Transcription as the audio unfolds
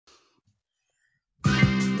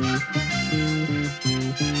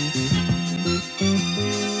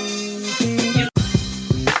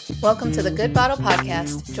Welcome to the Good Bottle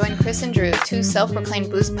Podcast. Join Chris and Drew, two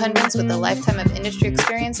self-proclaimed booze pundits with a lifetime of industry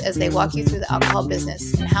experience as they walk you through the alcohol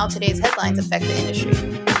business and how today's headlines affect the industry.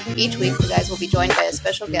 Each week, the guys will be joined by a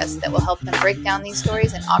special guest that will help them break down these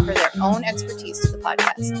stories and offer their own expertise to the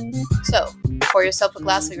podcast. So, pour yourself a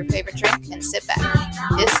glass of your favorite drink and sit back.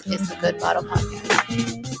 This is the Good Bottle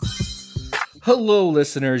Podcast. Hello,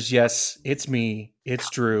 listeners. Yes, it's me.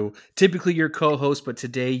 It's Drew. Typically your co-host, but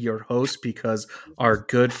today your host because our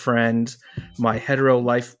good friend, my hetero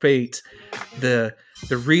life mate, the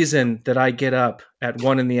reason that I get up at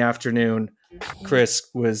 1 p.m, Chris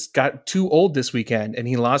got too old this weekend and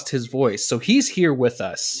he lost his voice. So he's here with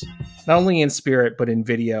us, not only in spirit, but in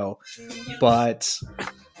video, but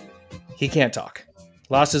he can't talk.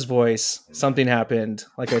 Lost his voice. Something happened.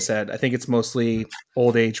 Like I said, I think it's mostly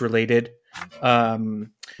old age related.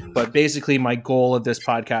 But basically my goal of this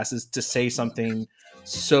podcast is to say something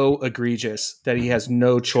so egregious that he has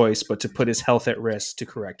no choice but to put his health at risk to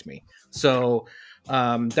correct me. So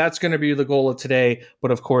that's going to be the goal of today.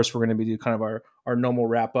 But of course, we're going to be doing kind of our normal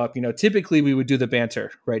wrap up. You know, typically we would do the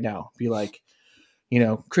banter right now, be like, you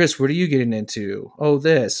know, Chris, what are you getting into? Oh,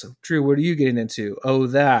 this. Drew, what are you getting into? Oh,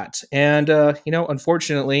 that. And, you know,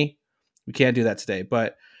 unfortunately, we can't do that today.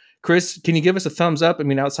 But Chris, can you give us a thumbs up? I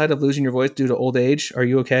mean, outside of losing your voice due to old age, are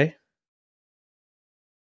you okay?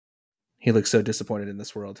 He looks so disappointed in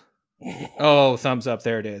this world. Oh, thumbs up.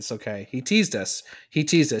 There it is. Okay. He teased us.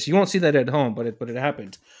 You won't see that at home, but it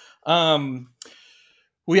happened.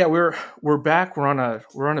 Well, yeah, we're back. We're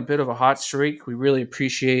on a bit of a hot streak. We really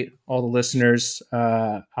appreciate all the listeners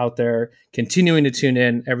out there continuing to tune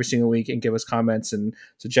in every single week and give us comments and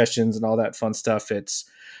suggestions and all that fun stuff. It's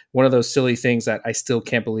one of those silly things that I still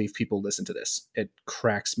can't believe people listen to this. It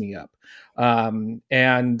cracks me up.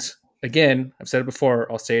 And again, I've said it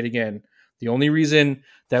before, I'll say it again. The only reason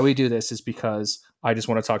that we do this is because I just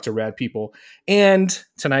want to talk to rad people. And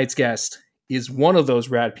tonight's guest is one of those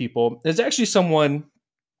rad people. It's actually someone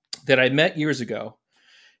that I met years ago.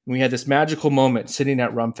 We had this magical moment sitting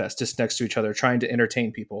at Rumfest just next to each other, trying to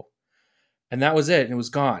entertain people. And that was it. And it was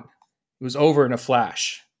gone. It was over in a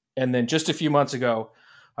flash. And then just a few months ago,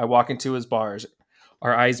 I walk into his bars,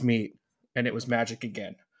 our eyes meet, and it was magic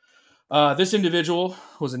again. This individual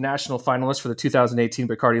was a national finalist for the 2018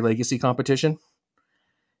 Bacardi Legacy competition.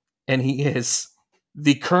 And he is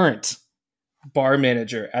the current bar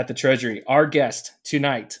manager at the Treasury. Our guest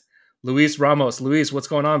tonight, Luis Ramos. Luis, what's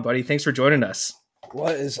going on, buddy? Thanks for joining us.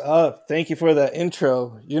 What is up? Thank you for that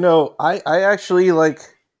intro. You know, I actually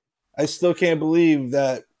I still can't believe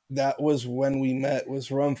that was when we met, was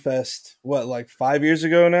Rumfest, what, like 5 years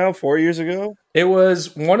ago now, 4 years ago? It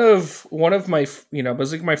was one of my, you know, it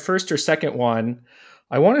was like my first or second one.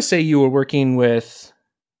 I want to say you were working with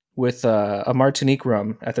a Martinique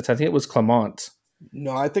rum at the time. I think it was Clement.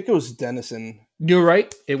 No, I think it was Denison. You're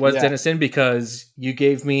right. It was Denison because you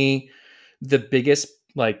gave me the biggest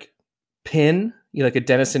pin, like a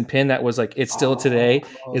Denison pin that was like, it's still today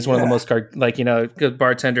is one of the most good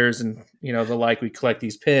bartenders and, you know, the like, we collect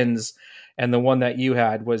these pins. And the one that you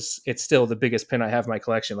had it's still the biggest pin I have in my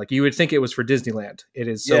collection. Like you would think it was for Disneyland. It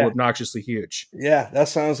is so obnoxiously huge. Yeah, that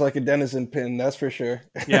sounds like a Denison pin. That's for sure.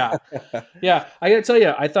 Yeah. Yeah. I got to tell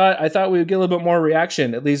you, I thought we would get a little bit more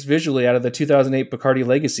reaction, at least visually, out of the 2008 Bacardi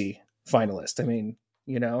Legacy finalist. I mean,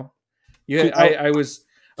 you know, I was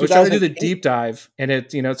trying to do the deep dive, and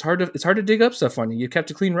it's hard to dig up stuff on you. You kept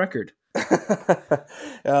a clean record. Yeah,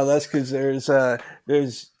 that's because there's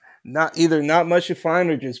not much to find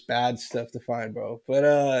or just bad stuff to find, bro. But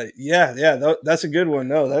that's a good one.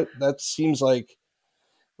 No, that seems like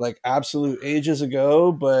absolute ages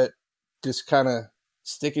ago, but just kind of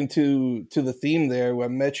sticking to the theme there. I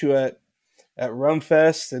met you at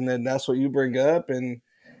Rumfest, and then that's what you bring up, and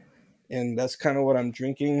that's kind of what I'm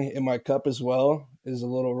drinking in my cup as well, is a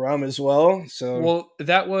little rum as well. So, well,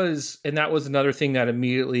 that was another thing that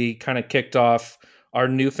immediately kind of kicked off our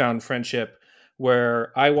newfound friendship,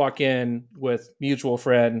 where I walk in with mutual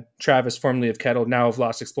friend Travis, formerly of Kettle, now of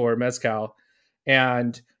Lost Explorer Mezcal,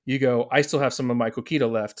 and you go, I still have some of my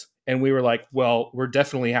coquito left. And we were like, well, we're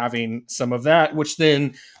definitely having some of that, which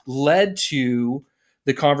then led to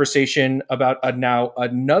the conversation about now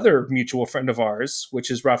another mutual friend of ours, which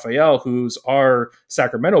is Rafael, who's our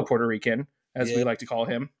Sacramento Puerto Rican, as we like to call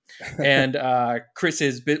him, and Chris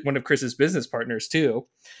is one of Chris's business partners too.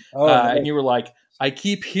 And you were like, I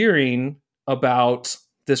keep hearing about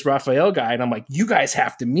this Rafael guy, and I'm like, you guys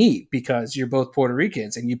have to meet because you're both Puerto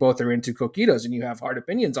Ricans and you both are into coquitos and you have hard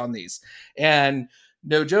opinions on these. And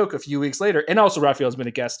no joke, a few weeks later, and also Rafael's been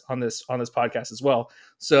a guest on this podcast as well.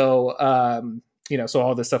 So so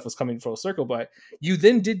all this stuff was coming full circle, but you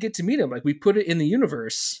then did get to meet him. Like we put it in the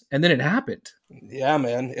universe and then it happened. Yeah,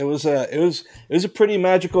 man. It was a pretty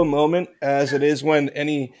magical moment, as it is when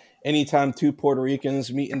anytime two Puerto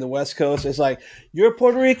Ricans meet in the West Coast. It's like, you're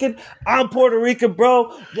Puerto Rican, I'm Puerto Rican,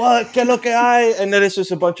 bro. What? Que lo que hay? And then it's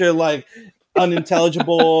just a bunch of like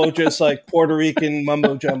unintelligible, just like Puerto Rican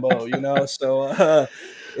mumbo jumbo, So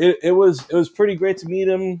it was pretty great to meet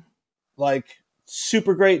him. Like,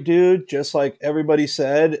 super great dude, just like everybody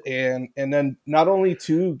said. And then not only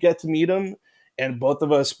to get to meet him and both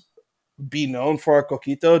of us be known for our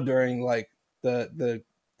coquito during like the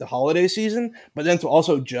holiday season, but then to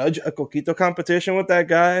also judge a coquito competition with that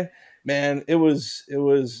guy, man, it was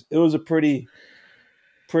a pretty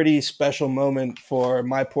special moment for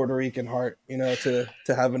my Puerto Rican heart, to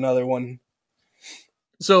have another one.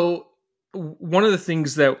 So one of the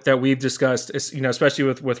things that we've discussed is, especially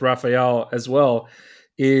with Rafael as well,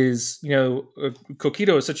 is,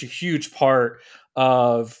 coquito is such a huge part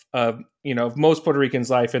of most Puerto Ricans'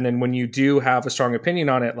 life. And then when you do have a strong opinion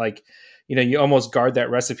on it, like, you almost guard that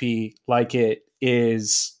recipe like it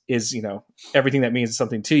is everything that means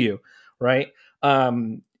something to you. Right.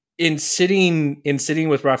 In sitting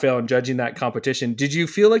with Rafael and judging that competition, did you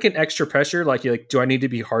feel like an extra pressure? Like, you're like, do I need to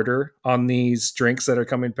be harder on these drinks that are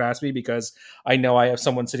coming past me because I know I have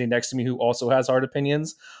someone sitting next to me who also has hard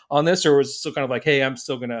opinions on this? Or was it still kind of like, hey, I'm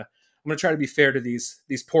going to try to be fair to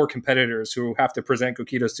these poor competitors who have to present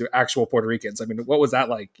coquitos to actual Puerto Ricans? I mean, what was that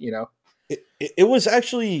like, It was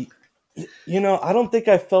actually, I don't think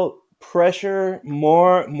I felt pressure,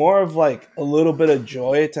 more of like a little bit of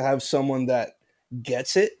joy to have someone that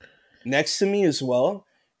gets it next to me as well.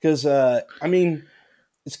 Because, I mean,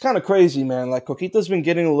 it's kind of crazy, man. Like, coquito's been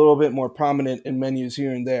getting a little bit more prominent in menus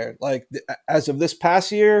here and there. Like, as of this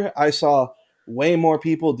past year, I saw way more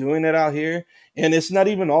people doing it out here. And it's not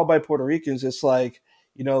even all by Puerto Ricans. It's like,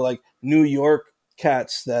 like New York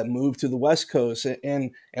cats that moved to the West Coast.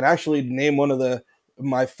 And actually, name one of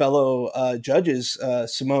my fellow judges,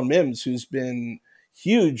 Simone Mims, who's been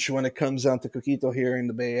huge when it comes down to coquito here in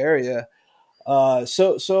the Bay Area.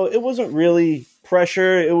 So it wasn't really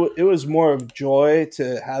pressure. It was more of joy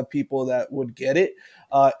to have people that would get it.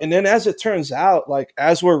 And then as it turns out, like,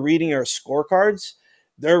 as we're reading our scorecards,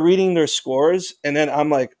 they're reading their scores. And then I'm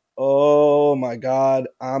like, oh my God,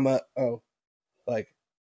 I don't know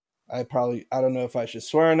if I should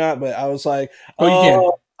swear or not, but I was like, you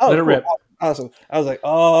can. Let it rip. Awesome. I was like,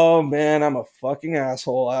 oh man, I'm a fucking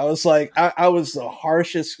asshole. I was like, I was the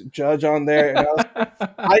harshest judge on there. And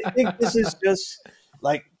I think this is just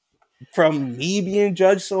like from me being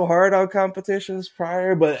judged so hard on competitions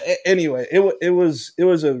prior. But anyway, it was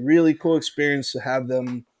a really cool experience to have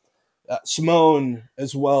them. Simone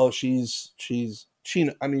as well. She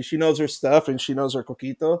knows her stuff and she knows her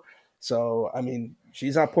coquito. So, I mean,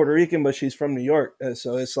 she's not Puerto Rican, but she's from New York.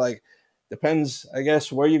 So it's like, depends, I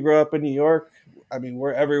guess, where you grow up in New York. I mean,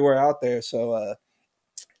 we're everywhere out there. So,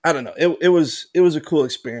 I don't know. It was a cool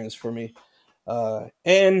experience for me.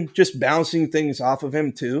 And just bouncing things off of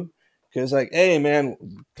him too. Because like, hey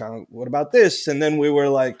man, kind of, what about this? And then we were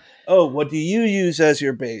like, oh, what do you use as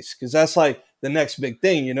your base? Because that's like the next big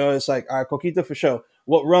thing, It's like, all right, coquito for sure.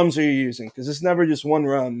 What rums are you using? Because it's never just one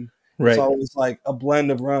rum. Right. It's always like a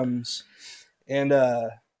blend of rums. And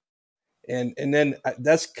then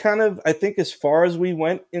that's kind of, I think, as far as we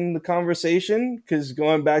went in the conversation, because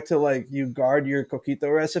going back to like, you guard your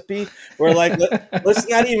coquito recipe, we're like, let's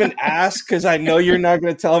not even ask, because I know you're not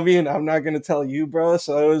going to tell me and I'm not going to tell you, bro.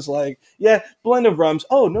 So it was like, yeah, blend of rums.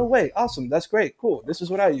 Oh, no way. Awesome. That's great. Cool. This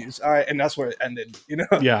is what I use. All right. And that's where it ended,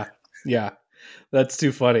 Yeah. That's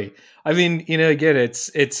too funny. I mean, again,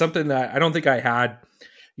 it's something that I don't think I had,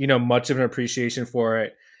 much of an appreciation for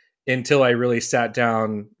it until I really sat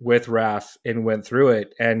down with Raf and went through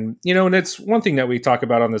it. And, and it's one thing that we talk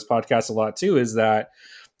about on this podcast a lot too, is that,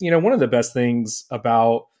 one of the best things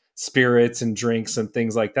about spirits and drinks and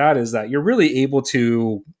things like that is that you're really able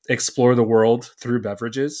to explore the world through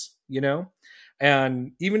beverages,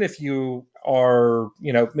 and even if you are,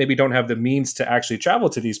 maybe don't have the means to actually travel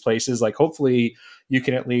to these places, like hopefully you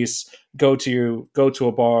can at least go to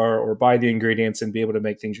a bar or buy the ingredients and be able to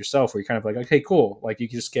make things yourself, where you're kind of like, okay, cool. Like you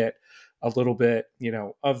can just get a little bit,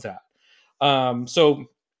 of that. So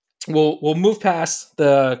we'll move past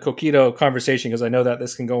the coquito conversation, because I know that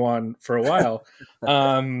this can go on for a while.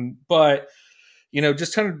 But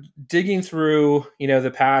just kind of digging through,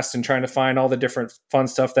 the past and trying to find all the different fun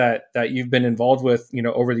stuff that you've been involved with,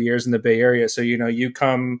 over the years in the Bay Area. So, you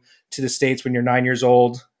come to the States when you're 9 years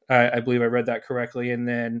old. I believe I read that correctly. And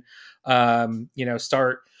then,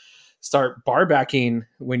 start start bar backing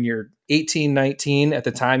when you're 18, 19. At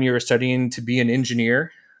the time, you were studying to be an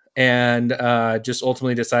engineer, and just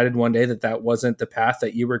ultimately decided one day that that wasn't the path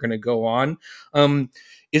that you were going to go on.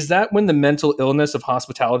 Is that when the mental illness of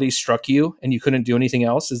hospitality struck you and you couldn't do anything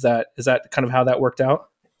else? Is that kind of how that worked out?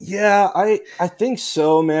 Yeah, I think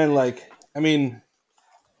so, man. Like, I mean,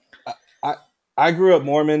 I I I grew up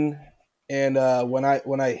Mormon, and when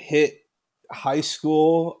I hit high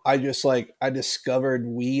school, I just like I discovered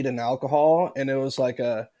weed and alcohol, and it was like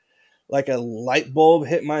a light bulb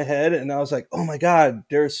hit my head, and I was like, oh my god,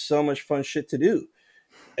 there's so much fun shit to do,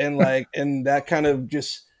 and that kind of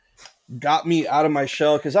just got me out of my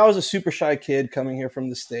shell because I was a super shy kid coming here from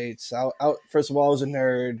the States. First of all, I was a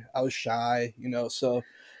nerd. I was shy,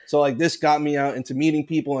 so like this got me out into meeting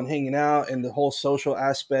people and hanging out and the whole social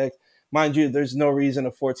aspect. Mind you, there's no reason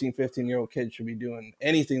a 14, 15-year-old kid should be doing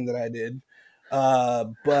anything that I did.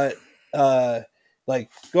 But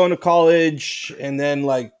like going to college and then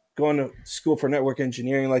like going to school for network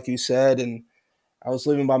engineering, like you said, and I was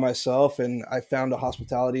living by myself and I found the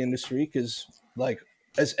hospitality industry because like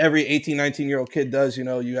as every 18, 19-year-old kid does, you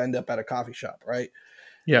end up at a coffee shop, right?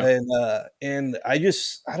 Yeah. And I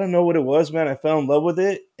don't know what it was, man. I fell in love with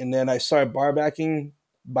it, and then I started bar backing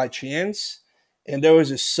by chance, and there was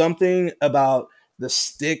just something about the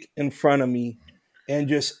stick in front of me, and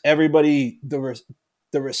just everybody the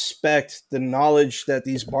respect, the knowledge that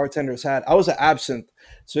these bartenders had. I was an absinthe,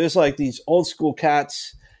 so it's like these old school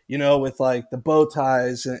cats, with like the bow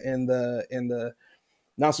ties and the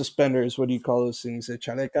not suspenders. What do you call those things? The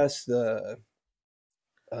chalecas, the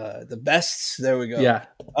vests. There we go. Yeah.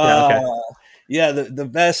 Yeah. Uh, Okay. yeah, the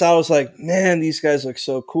vests. I was like, man, these guys look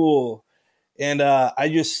so cool. And the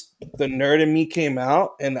nerd in me came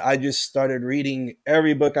out, and I just started reading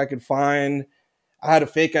every book I could find. I had a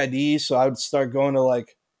fake ID, so I would start going to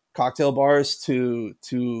like cocktail bars to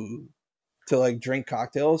like drink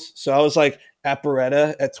cocktails. So I was like at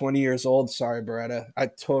Beretta at 20 years old. Sorry, Beretta. I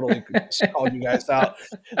totally just called you guys out.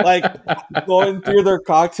 Like going through their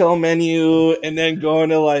cocktail menu and then going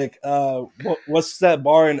to like what's that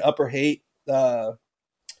bar in Upper Haight? Oh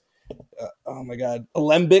my god,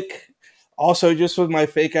 Alembic. Also, just with my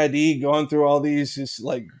fake ID, going through all these just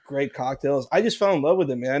like great cocktails, I just fell in love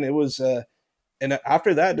with it, man. It was, and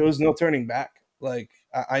after that, there was no turning back. Like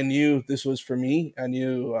I knew this was for me. I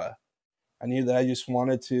knew that I just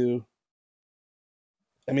wanted to.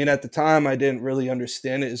 I mean, at the time, I didn't really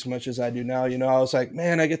understand it as much as I do now. I was like,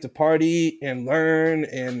 man, I get to party and learn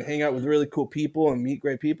and hang out with really cool people and meet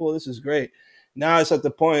great people. This is great. Now it's at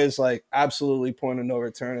the point, it's like absolutely point of no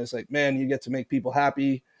return. It's like, man, you get to make people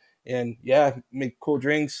happy and yeah, make cool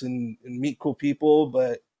drinks and meet cool people.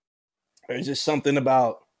 But there's just something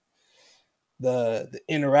about the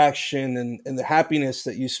interaction and the happiness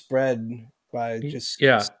that you spread by just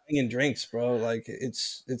Yeah. slinging drinks, bro. Like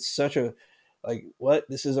it's such a like what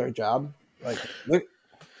this is our job. Like look,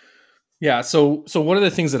 Yeah. So one of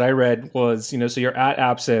the things that I read was, so you're at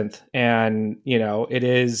Absinthe and, it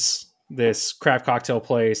is this craft cocktail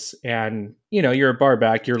place and, you're a bar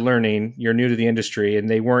back, you're learning, you're new to the industry and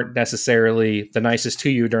they weren't necessarily the nicest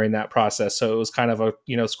to you during that process. So it was kind of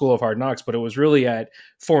a, school of hard knocks, but it was really at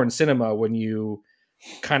Foreign Cinema when you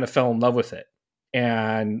kind of fell in love with it.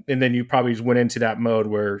 And then you probably went into that mode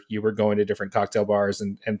where you were going to different cocktail bars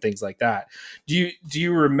and things like that. Do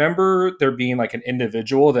you remember there being like an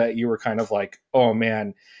individual that you were kind of like, oh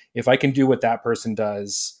man, if I can do what that person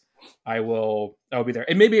does, I'll be there.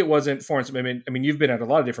 And maybe it wasn't foreign. I mean, you've been at a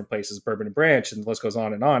lot of different places, Bourbon and Branch, and the list goes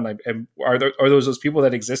on and on. Like, and are those people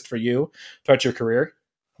that exist for you throughout your career?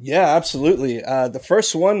 yeah, absolutely. The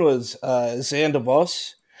first one was Zan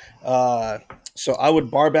DeVos. So I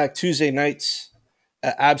would bar back Tuesday nights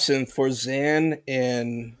at Absinthe for Zan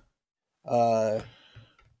and uh,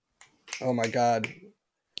 oh my god,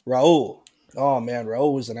 Raul. Oh man,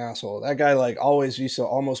 Raul was an asshole. That guy like always used to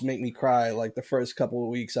almost make me cry like the first couple of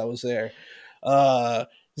weeks I was there. Uh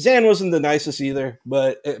Zan wasn't the nicest either,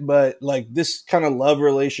 but like this kind of love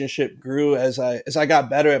relationship grew as I got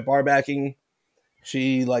better at bar backing.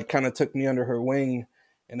 She like kind of took me under her wing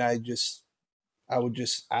and I would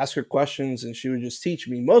just ask her questions and she would just teach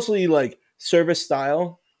me mostly like service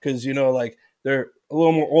style because like they're a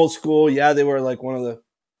little more old school. Yeah, they were like one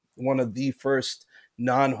of the first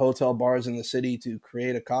non-hotel bars in the city to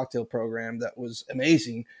create a cocktail program that was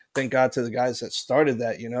amazing. Thank God to the guys that started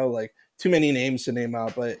that. Like too many names to name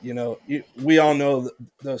out, but we all know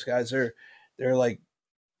those guys. They're like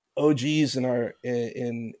OGs in our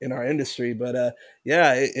industry. But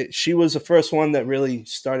yeah, she was the first one that really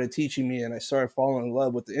started teaching me, and I started falling in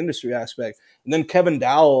love with the industry aspect. And then Kevin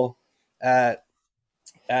Dowell at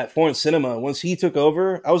at Foreign Cinema. Once he took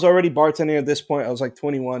over, I was already bartending at this point. I was like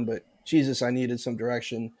 21, but Jesus, I needed some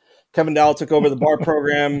direction. Kevin Dowell took over the bar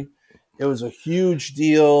program. It was a huge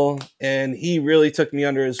deal, and he really took me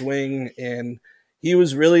under his wing, and he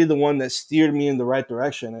was really the one that steered me in the right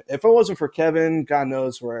direction. If it wasn't for Kevin, God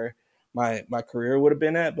knows where my career would have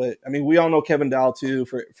been at. But I mean, we all know Kevin Dowell too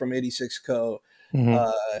from 86 Co.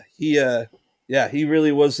 Mm-hmm. He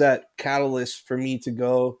really was that catalyst for me to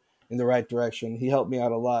go in the right direction. He helped me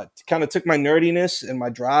out a lot. Kind of took my nerdiness and my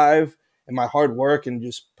drive and my hard work and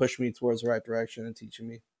just pushed me towards the right direction and teaching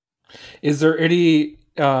me. Is there any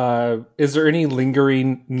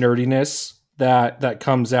lingering nerdiness that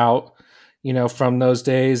comes out, from those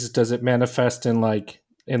days? Does it manifest in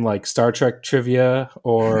Star Trek trivia,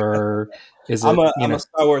 or is it? I'm a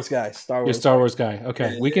Star Wars guy. You're a Star Wars guy.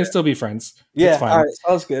 Okay, we can still be friends. Yeah, it's fine. all right,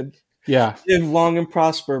 sounds good. Yeah, live long and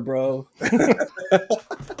prosper, bro.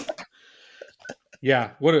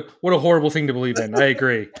 Yeah, what a horrible thing to believe in. I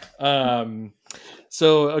agree.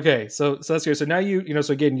 So that's good. So now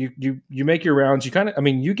so again, you make your rounds. You kind of,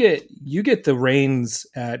 you get the reins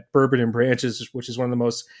at Bourbon and Branches, which is one of the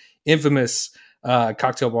most infamous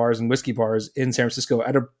cocktail bars and whiskey bars in San Francisco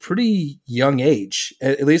at a pretty young age,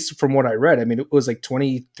 at least from what I read. I mean, it was like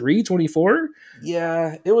 23, 24.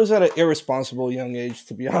 Yeah, it was at an irresponsible young age,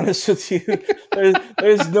 to be honest with you.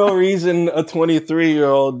 There's no reason a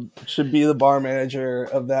 23-year-old should be the bar manager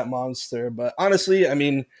of that monster. But honestly, I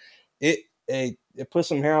mean, it put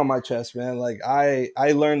some hair on my chest, man. Like I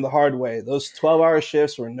learned the hard way. Those 12-hour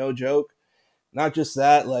shifts were no joke. Not just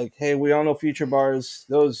that, like, hey, we all know Future Bars,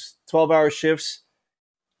 those 12-hour shifts,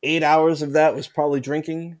 8 hours of that was probably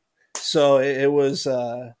drinking. So it was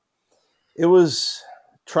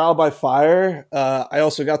trial by fire. I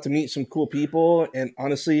also got to meet some cool people, and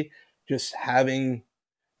honestly, just having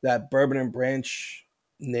that Bourbon and Branch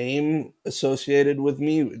name associated with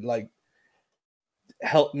me, like,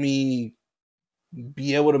 helped me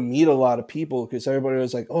be able to meet a lot of people, because everybody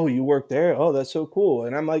was like, oh, you work there? Oh, that's so cool.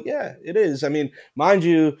 And I'm like, yeah, it is. I mean, mind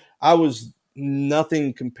you, I was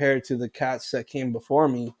nothing compared to the cats that came before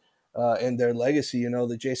me and their legacy,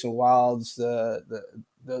 the Jason Wilds,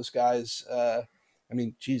 those guys. I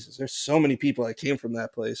mean, Jesus, there's so many people that came from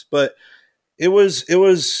that place. But it was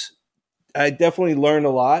I definitely learned a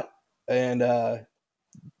lot. And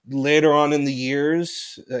later on in the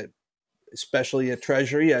years, especially at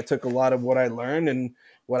Treasury, I took a lot of what I learned and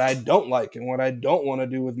what I don't like and what I don't want to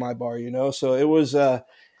do with my bar, So it was,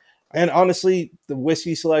 and honestly, the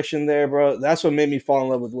whiskey selection there, bro, that's what made me fall in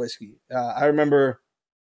love with whiskey. I remember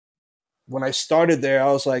when I started there,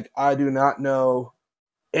 I was like, I do not know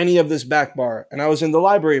any of this back bar. And I was in the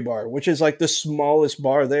library bar, which is like the smallest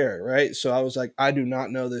bar there, right? So I was like, I do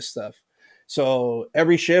not know this stuff. So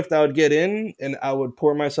every shift I would get in and I would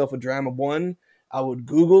pour myself a dram of one. I would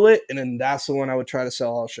Google it, and then that's the one I would try to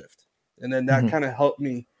sell all shift. And then that kind of helped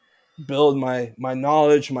me build my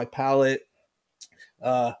knowledge, my palate.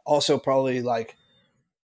 Also probably like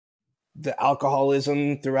the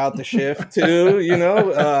alcoholism throughout the shift too,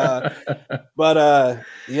 But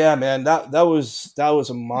yeah, man, that was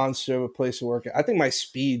a monster of a place to work. I think my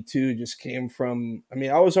speed too just came from,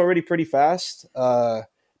 I was already pretty fast.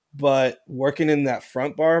 But working in that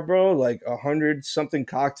front bar, bro, like 100 something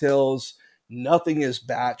cocktails, nothing is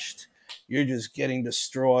batched. You're just getting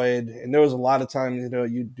destroyed. And there was a lot of times,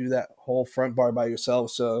 you do that whole front bar by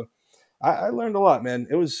yourself. So I learned a lot, man.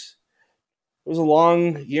 It was a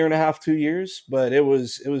long 1.5 2 years, but it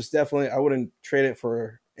was definitely, I wouldn't trade it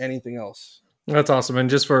for anything else. That's awesome. And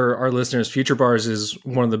just for our listeners, Future Bars is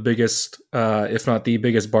one of the biggest, if not the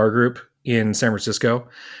biggest bar group in San Francisco.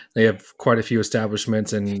 They have quite a few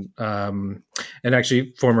establishments, and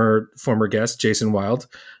actually former guest Jason Wild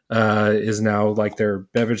is now like their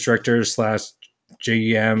beverage director /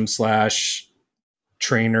 JEM /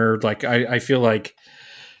 trainer. Like I feel like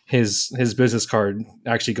his business card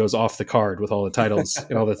actually goes off the card with all the titles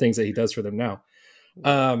and all the things that he does for them now.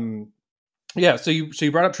 Yeah. So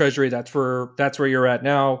you brought up Treasury. That's where you're at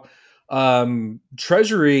now.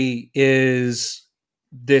 Treasury is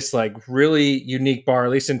this like really unique bar,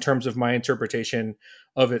 at least in terms of my interpretation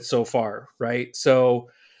of it so far. Right. So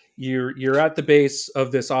you're at the base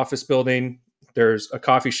of this office building. There's a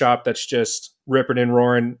coffee shop that's just ripping and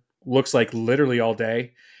roaring, looks like literally all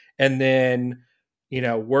day. And then,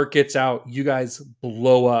 work gets out, you guys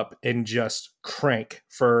blow up and just crank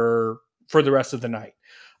for the rest of the night.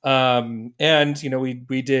 And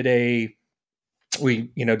we did a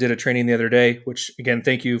training the other day, which again,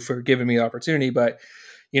 thank you for giving me the opportunity. But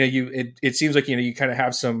it seems like you kind of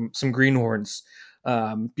have some greenhorns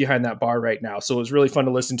behind that bar right now. So it was really fun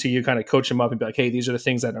to listen to you kind of coach them up and be like, hey, these are the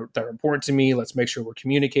things that are important to me. Let's make sure we're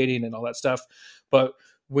communicating and all that stuff. But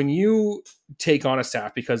when you take on a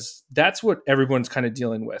staff, because that's what everyone's kind of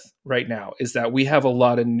dealing with right now, is that we have a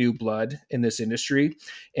lot of new blood in this industry,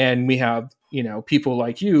 and we have, people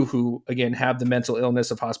like you who, again, have the mental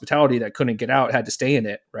illness of hospitality that couldn't get out, had to stay in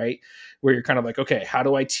it, right? Where you're kind of like, okay, how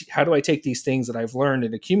do I take these things that I've learned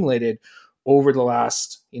and accumulated over the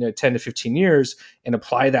last, 10 to 15 years and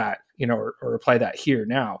apply that, or apply that here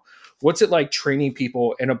now? What's it like training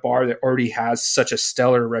people in a bar that already has such a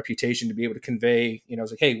stellar reputation to be able to convey,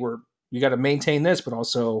 it's like, hey, you got to maintain this, but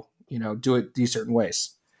also, do it these certain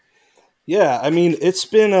ways? Yeah. I mean, it's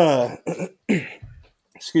been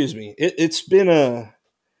excuse me. It's been a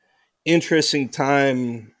interesting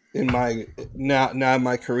time in my now in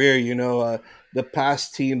my career. The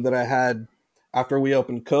past team that I had after we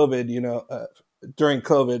opened COVID, during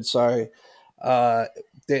COVID, sorry,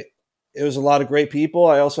 they, it was a lot of great people.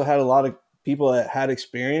 I also had a lot of people that had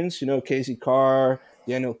experience, Casey Carr,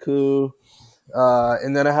 Daniel Koo.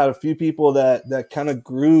 And then I had a few people that kind of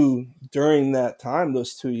grew during that time,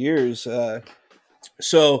 those 2 years.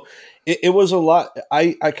 So it was a lot.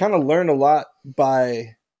 I kind of learned a lot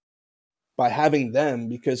by having them,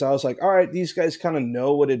 because I was like, all right, these guys kind of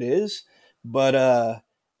know what it is. But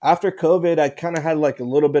after COVID, I kind of had like a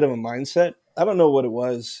little bit of a mindset. I don't know what it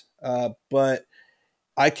was, but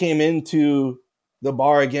I came into the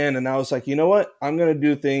bar again and I was like, you know what? I'm going to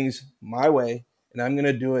do things my way, and I'm going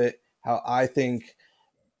to do it how I think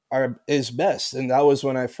is best. And that was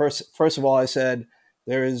when I first of all, I said,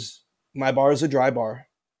 my bar is a dry bar.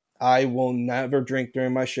 I will never drink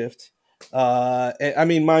during my shift. I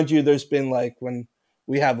mean, mind you, there's been like when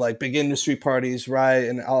we have like big industry parties, right?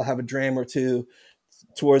 And I'll have a dram or two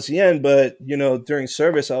towards the end, but during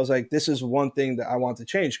service, I was like, this is one thing that I want to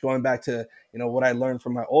change. Going back to what I learned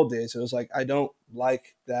from my old days, it was like I don't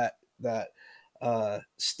like that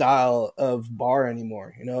style of bar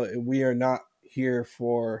anymore. We are not here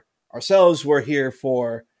for ourselves; we're here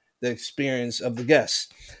for the experience of the guests.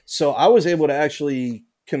 So I was able to actually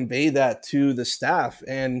convey that to the staff,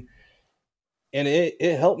 and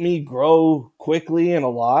it helped me grow quickly and a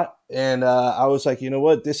lot. And I was like, you know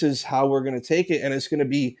what, this is how we're going to take it. And it's going to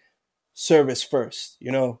be service first,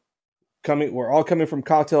 we're all coming from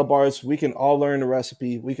cocktail bars. We can all learn the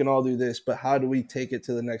recipe. We can all do this, but how do we take it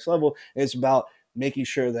to the next level? And it's about making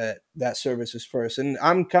sure that service is first. And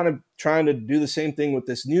I'm kind of trying to do the same thing with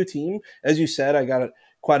this new team. As you said, I got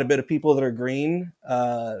quite a bit of people that are green.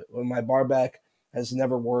 My bar back has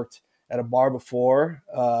never worked at a bar before,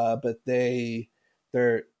 but they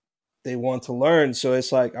want to learn. So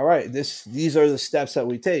it's like, all right, these are the steps that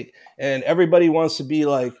we take. And everybody wants to be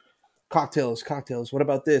like, cocktails. What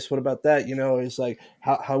about this? What about that? It's like,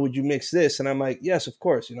 how would you mix this? And I'm like, yes, of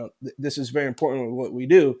course. This is very important with what we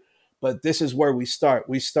do, but this is where we start.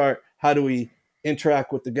 How do we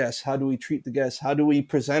interact with the guests? How do we treat the guests? How do we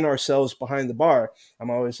present ourselves behind the bar? I'm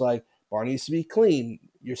always like, bar needs to be clean.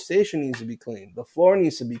 Your station needs to be clean. The floor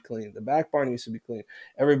needs to be clean. The back bar needs to be clean.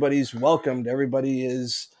 Everybody's welcomed. Everybody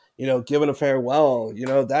is, given a farewell.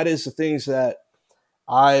 That is the things that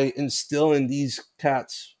I instill in these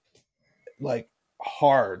cats, like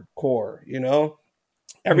hardcore.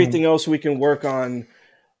 Everything else we can work on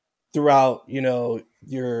throughout, your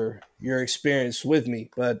experience with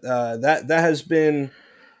me. But that has been,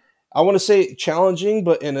 I want to say, challenging,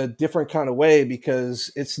 but in a different kind of way,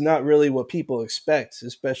 because it's not really what people expect,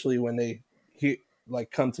 especially when they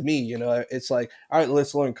come to me. It's like, all right,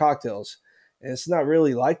 let's learn cocktails, and it's not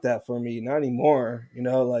really like that for me, not anymore.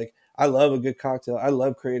 Like, I love a good cocktail. I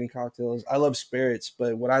love creating cocktails. I love spirits,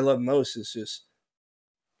 but what I love most is just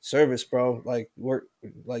service, bro.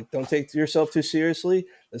 Don't take yourself too seriously.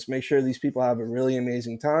 Let's make sure these people have a really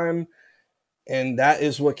amazing time, and that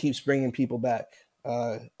is what keeps bringing people back.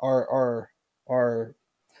 Our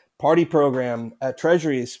party program at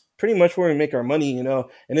Treasury is pretty much where we make our money, and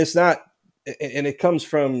it's not, and it comes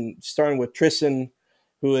from starting with Tristan,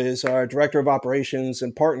 who is our director of operations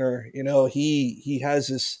and partner. He has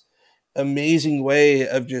this amazing way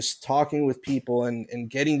of just talking with people and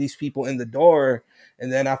getting these people in the door.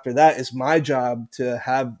 And then after that, it's my job to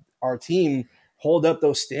have our team hold up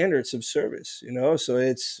those standards of service, so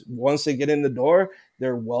it's, once they get in the door,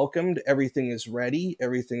 they're welcomed. Everything is ready.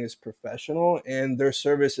 Everything is professional, and their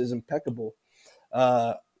service is impeccable.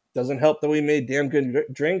 Doesn't help that we made damn good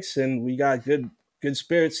drinks and we got good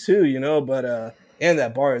spirits too, but and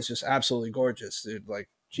that bar is just absolutely gorgeous, dude. Like,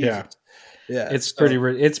 Jesus. Yeah. It's pretty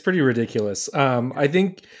ridiculous. I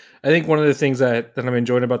think one of the things that I'm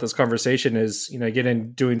enjoying about this conversation is,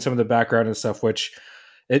 getting doing some of the background and stuff, which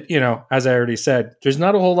it, as I already said, there's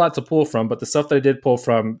not a whole lot to pull from, but the stuff that I did pull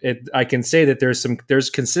from it, I can say that there's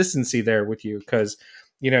consistency there with you. Cause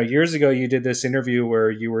years ago you did this interview where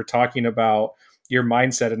you were talking about your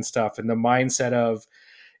mindset and stuff, and the mindset of,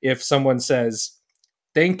 if someone says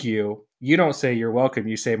thank you, you don't say you're welcome,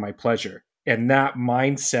 you say my pleasure. And that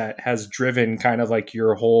mindset has driven kind of like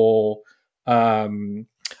your whole,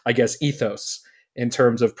 I guess, ethos in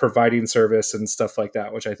terms of providing service and stuff like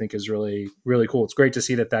that, which I think is really, really cool. It's great to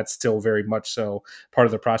see that that's still very much so part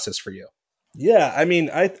of the process for you. Yeah, I mean,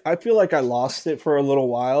 I feel like I lost it for a little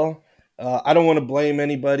while. I don't want to blame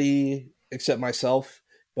anybody except myself,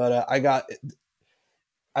 but I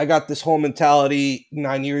got this whole mentality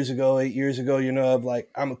 9 years ago, 8 years ago, of like,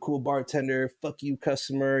 I'm a cool bartender, fuck you,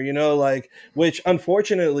 customer, like, which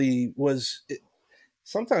unfortunately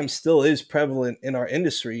sometimes still is prevalent in our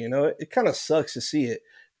industry. It kind of sucks to see it,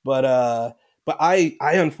 but I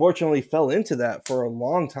unfortunately fell into that for a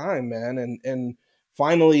long time, man, and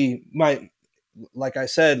finally, like I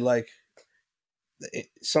said, like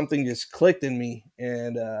something just clicked in me,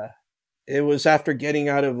 and it was after getting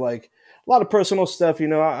out of like a lot of personal stuff.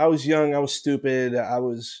 I was young, I was stupid, I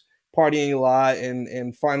was partying a lot,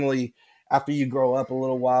 and finally, after you grow up a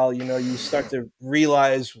little while, you start to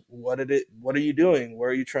realize what are you doing,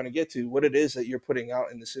 where are you trying to get to, what it is that you're putting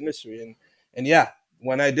out in this industry, and yeah,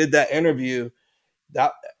 when I did that interview,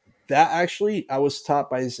 that actually I was taught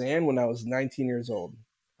by Zan when I was 19 years old.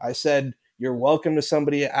 I said, "You're welcome to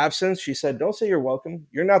somebody at absence." She said, "Don't say you're welcome.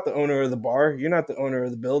 You're not the owner of the bar. You're not the owner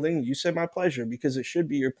of the building. You said my pleasure, because it should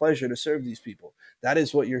be your pleasure to serve these people. That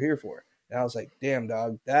is what you're here for." And I was like, "Damn,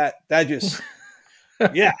 dog, that just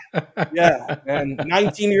yeah, yeah." And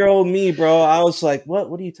 19-year-old me, bro, I was like, "What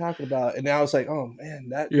are you talking about?" And I was like, "Oh man,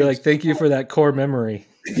 that You're makes like, thank you for that core memory.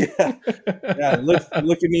 yeah." Yeah, look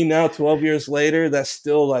at me now, 12 years later. That's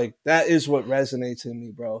still like, that is what resonates in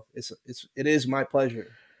me, bro. It is my pleasure.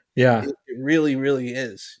 Yeah. It really, really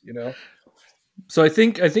is. So I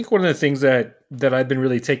think one of the things that I've been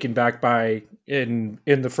really taken back by in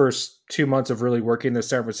the first 2 months of really working the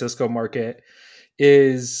San Francisco market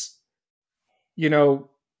is,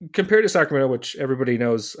 compared to Sacramento, which everybody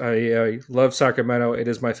knows, I love Sacramento. It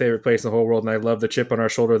is my favorite place in the whole world, and I love the chip on our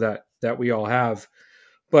shoulder that we all have.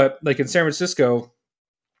 But like in San Francisco,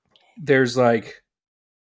 there's like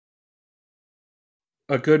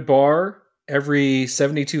a good bar every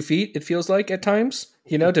 72 feet, it feels like at times,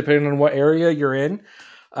 depending on what area you're in.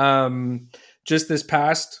 Just this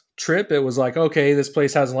past trip, it was like, okay, this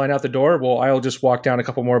place has a line out the door. Well, I'll just walk down a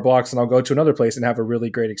couple more blocks and I'll go to another place and have a really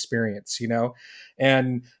great experience,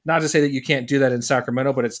 And not to say that you can't do that in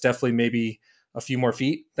Sacramento, but it's definitely maybe a few more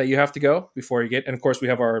feet that you have to go before you get. And of course, we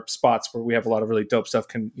have our spots where we have a lot of really dope stuff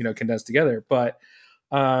condensed together. But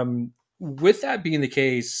with that being the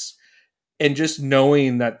case, and just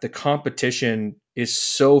knowing that the competition is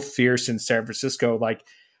so fierce in San Francisco, like,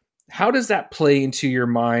 how does that play into your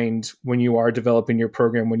mind when you are developing your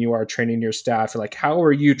program, when you are training your staff? Like, how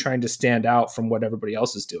are you trying to stand out from what everybody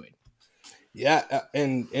else is doing? Yeah,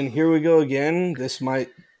 and here we go again. This might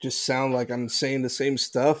just sound like I'm saying the same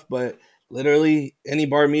stuff, but literally any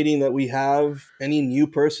bar meeting that we have, any new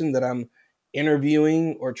person that I'm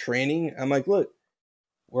interviewing or training, I'm like, look,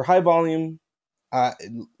 we're high volume. Uh,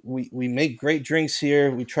 we make great drinks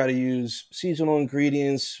here. We try to use seasonal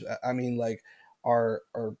ingredients. I mean, like our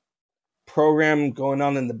program going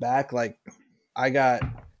on in the back. Like, I got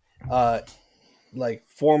like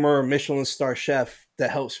former Michelin star chef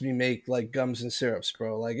that helps me make like gums and syrups,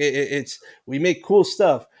 bro. Like it's we make cool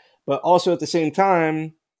stuff, but also at the same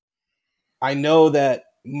time, I know that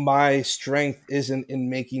my strength isn't in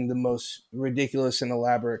making the most ridiculous and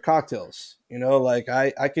elaborate cocktails. Like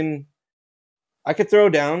I could throw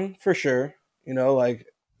down for sure. Like,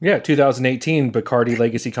 Yeah, 2018 Bacardi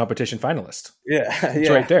Legacy Competition finalist. yeah, It's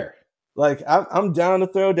yeah. right there. Like I'm down to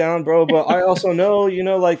throw down, bro. But I also know,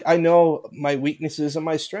 like I know my weaknesses and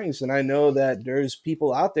my strengths, and I know that there's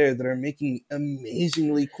people out there that are making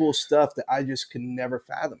amazingly cool stuff that I just can never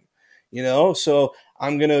fathom. So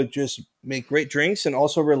I'm gonna just make great drinks and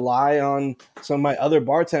also rely on some of my other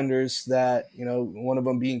bartenders. That one of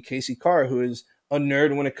them being Casey Carr, who is a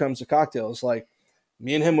nerd when it comes to cocktails. Like,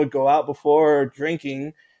 me and him would go out before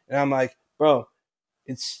drinking, and I'm like, bro,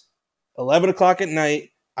 it's 11 o'clock at night.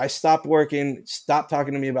 I stopped working. Stop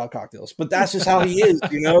talking to me about cocktails. But that's just how he is,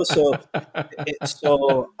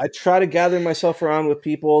 So I try to gather myself around with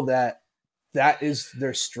people that is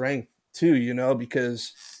their strength too,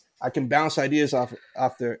 because I can bounce ideas off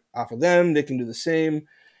of them. They can do the same.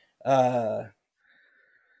 Oh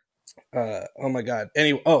my God.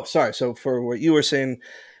 Anyway, oh sorry. So for what you were saying,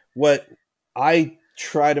 what I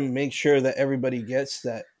try to make sure that everybody gets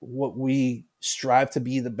that what we strive to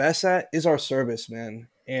be the best at is our service, man.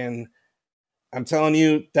 And I'm telling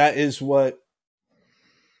you, that is what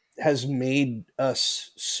has made us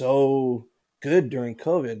so good during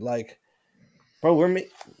COVID. Like, bro,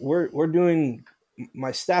 we're doing.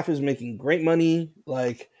 My staff is making great money.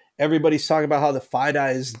 Like, everybody's talking about how the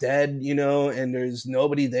FIDI is dead, and there's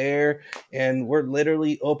nobody there, and we're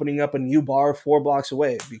literally opening up a new bar 4 blocks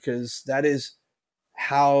away because that is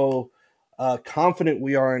how confident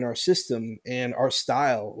we are in our system and our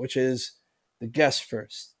style, which is the guest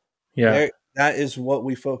first. Yeah. That is what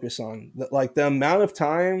we focus on. Like, the amount of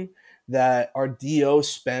time that our DO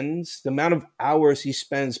spends, the amount of hours he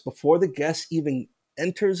spends before the guest even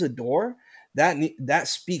enters the door, that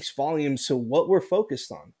speaks volumes to what we're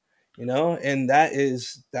focused on, and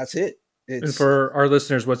that's it. And It's for our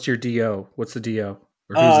listeners, what's your DO? What's the DO? Or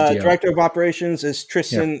who's the DO? Director of Operations is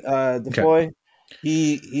Tristan DeFoy. Okay.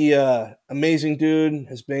 He amazing dude,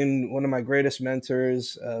 has been one of my greatest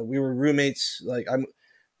mentors. We were roommates.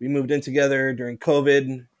 We moved in together during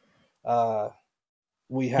COVID.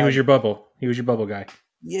 He was your bubble. He was your bubble guy.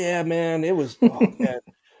 Yeah, man. It was man.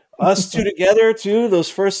 Us two together too. Those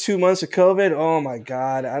first 2 months of COVID. Oh my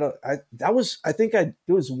God. There was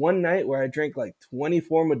one night where I drank like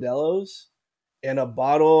 24 Modelo's and a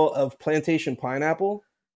bottle of plantation pineapple.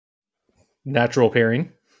 Natural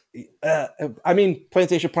pairing.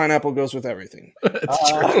 Plantation pineapple goes with everything.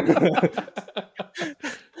 That's true.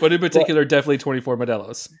 But in particular, definitely 24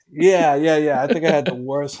 Modelo's. Yeah. I think I had the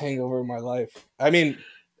worst hangover of my life.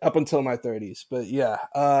 Up until my 30s. But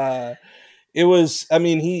yeah, it was,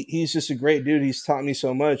 he's just a great dude. He's taught me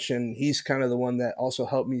so much, and he's kind of the one that also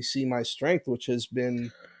helped me see my strength, which has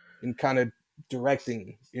been in kind of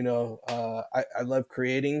directing. I love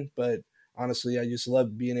creating, but honestly, I just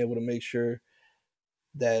love being able to make sure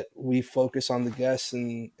that we focus on the guests,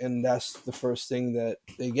 and that's the first thing that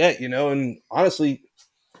they get, and honestly,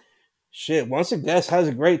 shit, once a guest has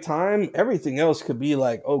a great time, everything else could be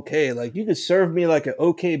like, okay, like you could serve me like an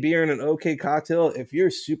okay beer and an okay cocktail. If you're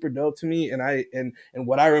super dope to me and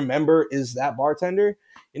what I remember is that bartender,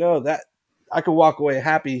 that I could walk away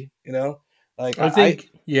happy, like I think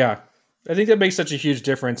that makes such a huge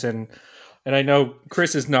difference. And I know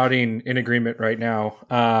Chris is nodding in agreement right now,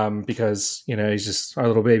 because, he's just our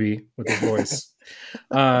little baby with his voice.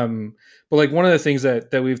 But like one of the things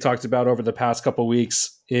that we've talked about over the past couple of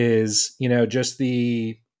weeks is, just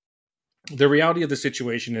the reality of the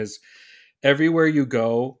situation is everywhere you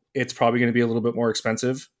go, it's probably going to be a little bit more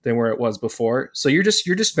expensive than where it was before. So you're just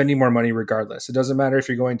spending more money regardless. It doesn't matter if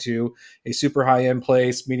you're going to a super high end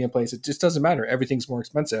place, medium place. It just doesn't matter. Everything's more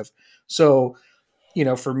expensive. So,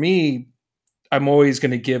 for me, I'm always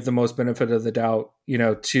going to give the most benefit of the doubt,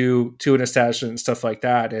 to an establishment and stuff like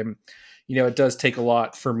that. And, it does take a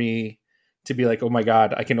lot for me to be like, oh my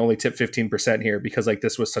God, I can only tip 15% here because like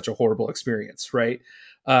this was such a horrible experience. Right.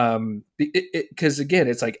 Because again,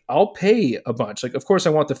 it's like, I'll pay a bunch. Like, of course I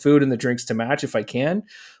want the food and the drinks to match if I can,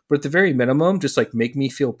 but at the very minimum, just like make me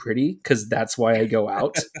feel pretty. Cause that's why I go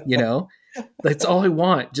out, that's all I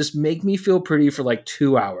want. Just make me feel pretty for like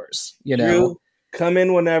 2 hours, You come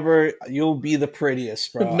in whenever, you'll be the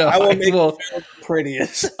prettiest, bro. No, I will make you feel the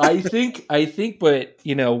prettiest. I think, but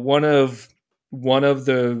one of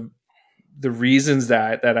the reasons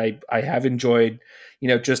that I have enjoyed,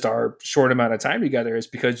 just our short amount of time together is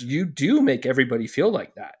because you do make everybody feel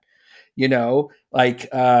like that,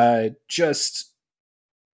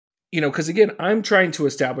 because again, I'm trying to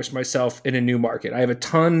establish myself in a new market. I have a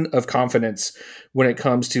ton of confidence when it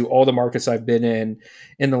comes to all the markets I've been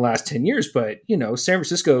in the last 10 years, but San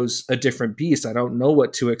Francisco's a different beast. I don't know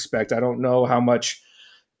what to expect. I don't know how much,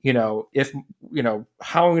 if,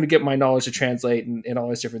 how I'm going to get my knowledge to translate and all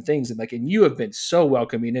these different things. And you have been so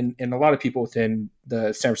welcoming, and a lot of people within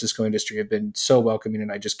the San Francisco industry have been so welcoming,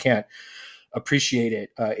 and I just can't appreciate it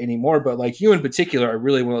anymore. But like you in particular are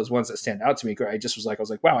really one of those ones that stand out to me. I was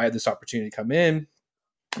like, wow, I had this opportunity to come in.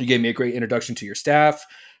 You gave me a great introduction to your staff.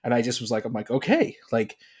 And I just was like, I'm like, okay,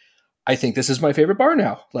 like, I think this is my favorite bar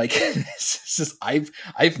now. Like,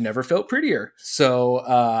 I've never felt prettier. So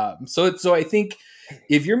I think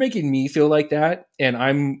if you're making me feel like that, and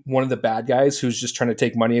I'm one of the bad guys who's just trying to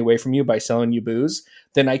take money away from you by selling you booze,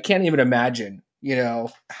 then I can't even imagine,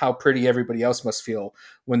 how pretty everybody else must feel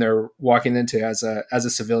when they're walking into as a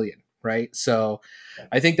civilian. Right. So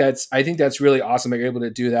I think that's really awesome that you're able to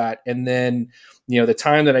do that. And then, the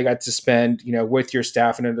time that I got to spend, with your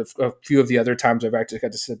staff and a few of the other times I've actually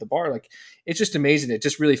got to sit at the bar, like, it's just amazing. It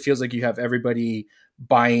just really feels like you have everybody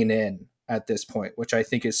buying in at this point, which I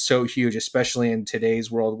think is so huge, especially in today's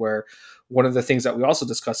world, where one of the things that we also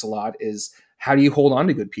discuss a lot is how do you hold on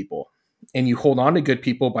to good people? And you hold on to good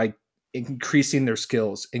people by increasing their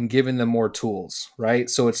skills and giving them more tools, right?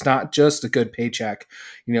 So it's not just a good paycheck,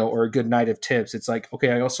 or a good night of tips. It's like,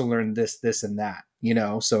 okay, I also learned this, and that,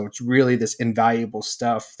 so it's really this invaluable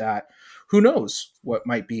stuff that who knows what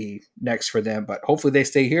might be next for them, but hopefully they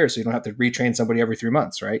stay here so you don't have to retrain somebody every 3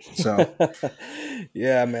 months, right? So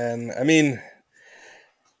yeah, man. I mean,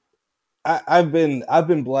 I've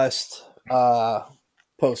been blessed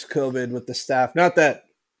post COVID with the staff. Not that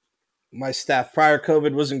my staff prior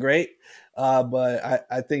COVID wasn't great, but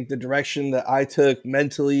I think the direction that I took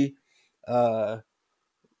mentally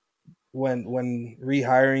when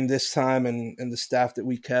rehiring this time and the staff that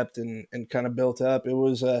we kept and kind of built up, it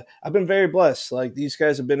was I've been very blessed. Like, these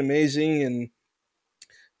guys have been amazing,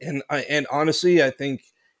 and honestly, I think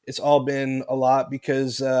it's all been a lot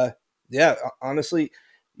because yeah, honestly,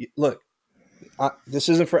 look, this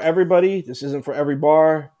isn't for everybody. This isn't for every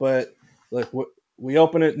bar, but look, we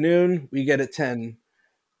open at noon, we get at 10.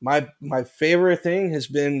 My favorite thing has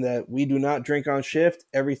been that we do not drink on shift.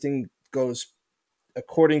 Everything goes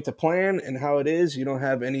according to plan and how it is. You don't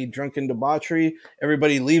have any drunken debauchery.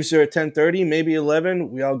 Everybody leaves there at 10:30, maybe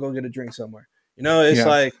 11. We all go get a drink somewhere. It's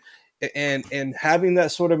like, and having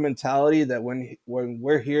that sort of mentality that when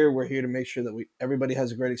we're here to make sure that everybody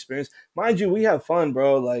has a great experience. Mind you, we have fun,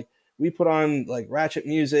 bro. Like, we put on like ratchet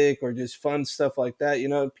music or just fun stuff like that.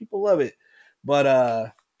 People love it. But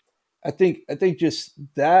I think just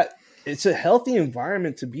that it's a healthy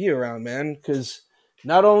environment to be around, man, because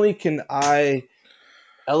not only can I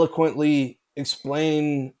eloquently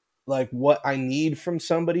explain like what I need from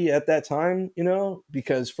somebody at that time,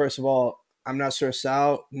 because first of all, I'm not stressed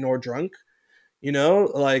out nor drunk,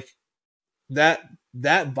 like that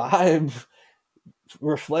vibe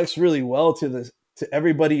reflects really well to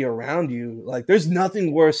everybody around you. Like, there's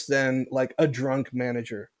nothing worse than like a drunk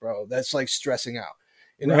manager, bro, that's like stressing out.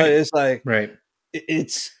 Right. It's like, right.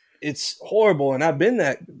 It's horrible, and I've been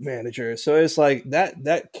that manager, so it's like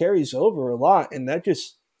that carries over a lot, and that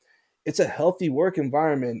just, it's a healthy work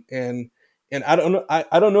environment. And I don't know,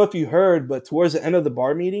 I don't know if you heard, but towards the end of the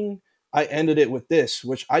bar meeting, I ended it with this,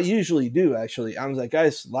 which I usually do. Actually, I was like,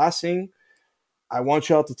 guys, last thing, I want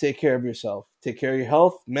y'all to take care of yourself, take care of your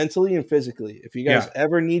health, mentally and physically. If you guys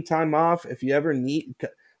ever need time off, if you ever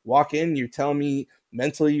walk in, you tell me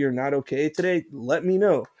mentally you're not okay today, let me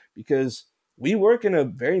know, because we work in a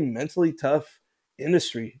very mentally tough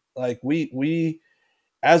industry. Like, we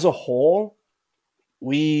as a whole,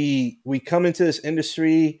 we come into this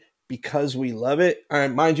industry because we love it.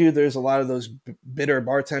 And mind you, there's a lot of those bitter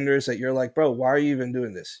bartenders that you're like, bro, why are you even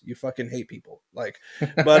doing this? You fucking hate people. Like,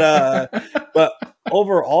 but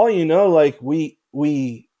overall, like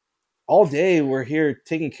we all day we're here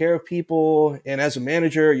taking care of people. And as a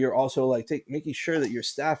manager, you're also like making sure that your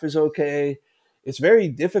staff is okay. It's very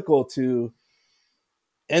difficult to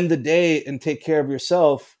end the day and take care of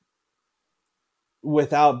yourself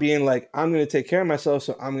without being like, I'm going to take care of myself,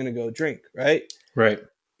 so I'm going to go drink. Right.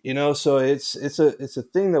 So it's a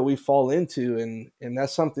thing that we fall into, and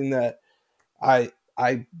that's something that I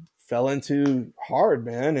fell into hard,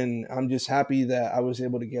 man. And I'm just happy that I was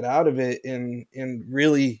able to get out of it, and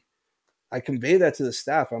really I convey that to the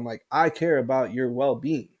staff. I'm like, I care about your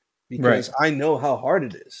well-being, because I know how hard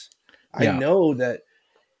it is. I know that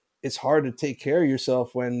it's hard to take care of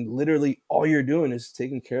yourself when literally all you're doing is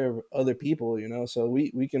taking care of other people, so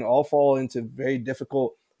we can all fall into very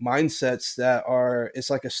difficult mindsets that are, it's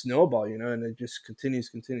like a snowball, and it just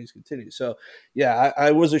continues. So yeah,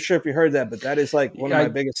 I wasn't sure if you heard that, but that is like one of my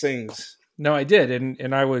biggest things. No, I did.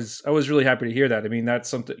 And I was really happy to hear that. I mean, that's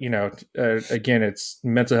something, again, it's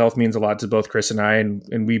mental health means a lot to both Chris and I,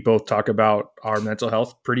 and we both talk about our mental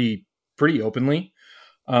health pretty openly.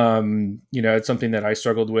 It's something that I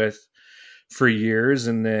struggled with for years.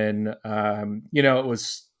 And then, it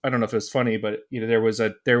was, I don't know if it was funny, but there was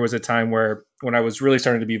a time where when I was really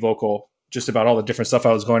starting to be vocal just about all the different stuff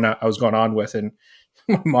I was going on with. And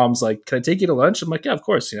my mom's like, can I take you to lunch? I'm like, yeah, of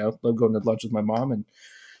course. Love going to lunch with my mom. And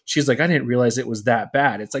she's like, I didn't realize it was that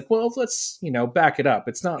bad. It's like, well, let's, back it up.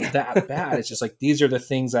 It's not that bad. It's just like, these are the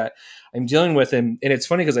things that I'm dealing with. And it's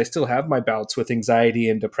funny because I still have my bouts with anxiety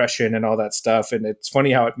and depression and all that stuff. And it's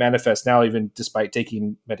funny how it manifests now, even despite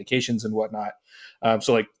taking medications and whatnot.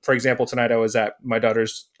 So like, for example, tonight I was at my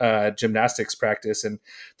daughter's gymnastics practice, and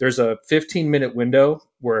there's a 15-minute window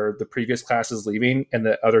where the previous class is leaving and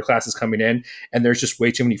the other class is coming in, and there's just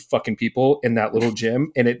way too many fucking people in that little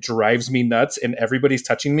gym, and it drives me nuts, and everybody's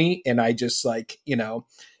touching me, and I just like,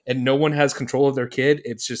 and no one has control of their kid.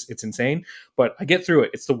 It's insane, but I get through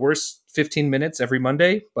it. It's the worst 15 minutes every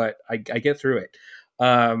Monday, but I get through it.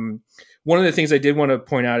 one of the things I did want to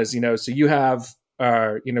point out is, so you have,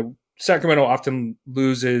 Sacramento often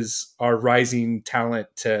loses our rising talent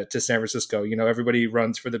to San Francisco. Everybody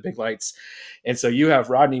runs for the big lights. And so you have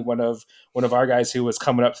Rodney, one of our guys who was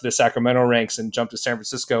coming up to the Sacramento ranks and jumped to San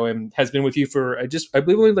Francisco and has been with you for, I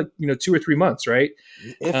believe only 2 or 3 months, right?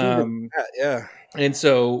 If even that, yeah. And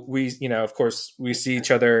so we, of course, we see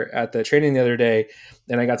each other at the training the other day,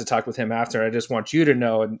 and I got to talk with him after. I just want you to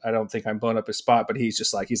know, and I don't think I'm blowing up his spot, but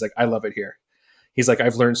he's like, I love it here. He's like,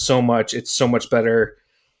 I've learned so much. It's so much better.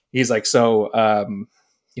 He's like, so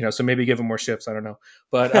maybe give him more shifts. I don't know.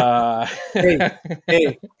 But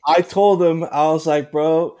hey, I told him, I was like,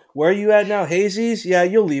 bro, where are you at now? Hazy's? Yeah,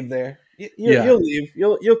 you'll leave there. You'll leave.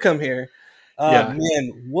 You'll come here.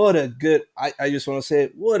 Man, what a good, I just want to say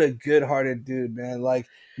it, what a good-hearted dude, man. Like,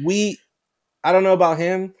 I don't know about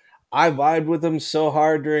him. I vibed with him so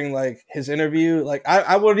hard during, like, his interview. Like,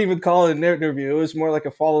 I wouldn't even call it an interview. It was more like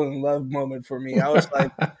a falling in love moment for me. I was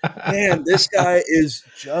like, man, this guy is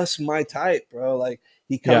just my type, bro. Like,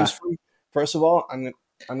 he comes from, first of all, I'm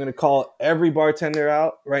gonna call every bartender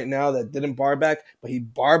out right now that didn't bar back, but he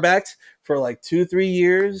bar backed for like 2-3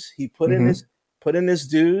 years. He put in his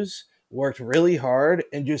dues, worked really hard,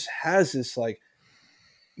 and just has this, like,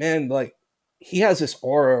 man, like, he has this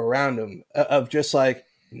aura around him of just like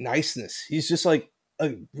niceness. He's just like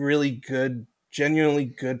a really good, genuinely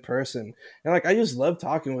good person. And like, I just love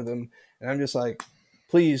talking with him. And I'm just like,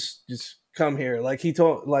 please just come here. Like, he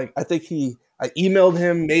told, like, I emailed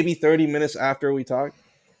him maybe 30 minutes after we talked.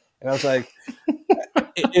 And I was like,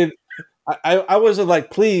 I wasn't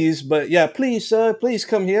like, please, but yeah, please, sir, please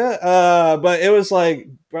come here. But it was like,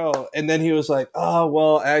 bro. And then he was like, oh,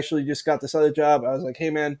 well, I actually just got this other job. I was like,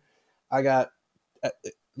 hey, man, I got,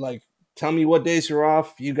 like, tell me what days you're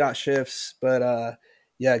off. You got shifts. But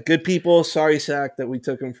yeah, good people. Sorry, Sac, that we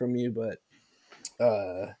took him from you. But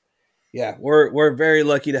yeah, we're very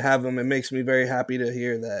lucky to have him. It makes me very happy to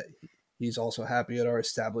hear that he's also happy at our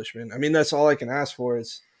establishment. I mean, that's all I can ask for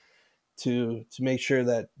is to make sure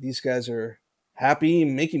that these guys are happy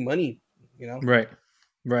and making money,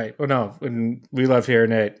 Right. Well, no, and we love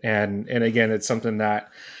hearing it. And again, it's something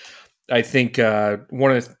that I think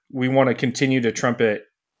we want to continue to trumpet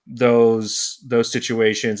those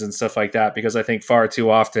situations and stuff like that, because I think far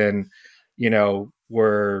too often,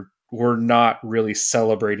 we're not really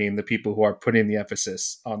celebrating the people who are putting the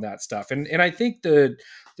emphasis on that stuff. And I think the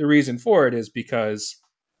reason for it is because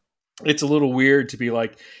it's a little weird to be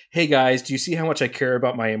like, hey guys, do you see how much I care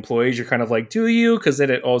about my employees? You're kind of like, do you? Because then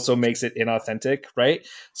it also makes it inauthentic, right?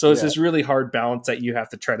 So it's this really hard balance that you have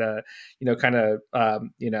to try to,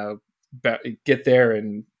 get there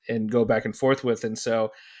and go back and forth with. And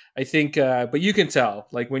so I think, but you can tell,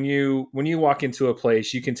 like when you walk into a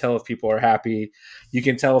place, you can tell if people are happy. You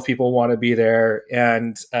can tell if people want to be there.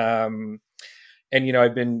 And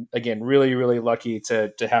I've been, again, really, really lucky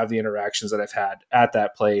to have the interactions that I've had at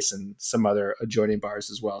that place and some other adjoining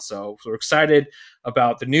bars as well. So we're excited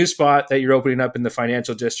about the new spot that you're opening up in the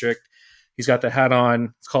financial district. He's got the hat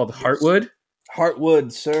on. It's called Heartwood.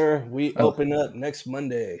 Heartwood, sir. We open up next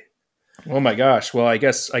Monday. Oh my gosh. Well, I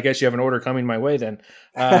guess you have an order coming my way then.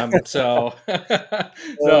 So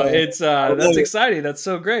it's that's exciting. That's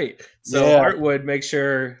so great. So Heartwood, make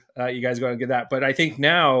sure you guys go and get that. But I think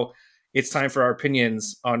now it's time for our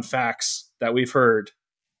opinions on facts that we've heard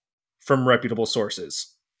from reputable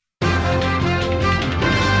sources.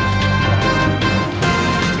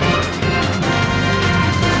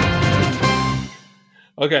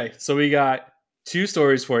 Okay, so we got 2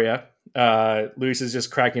 stories for you. Luis is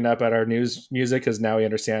just cracking up at our news music because now he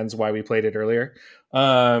understands why we played it earlier.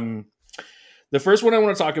 The first one I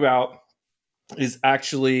want to talk about is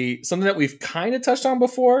actually something that we've kind of touched on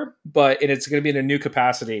before, and it's going to be in a new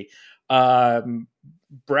capacity.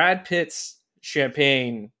 Brad Pitt's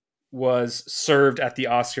champagne was served at the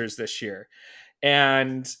Oscars this year.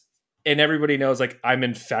 And everybody knows, like, I'm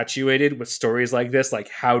infatuated with stories like this. Like,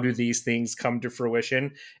 how do these things come to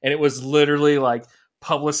fruition? And it was literally like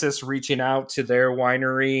publicists reaching out to their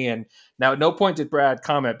winery. And now at no point did Brad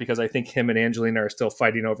comment, because I think him and Angelina are still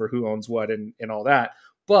fighting over who owns what and all that.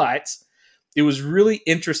 But it was really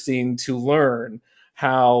interesting to learn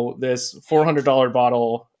how this $400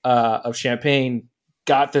 bottle of champagne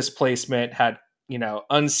got this placement, had,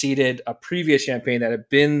 unseated a previous champagne that had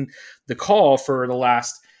been the call for the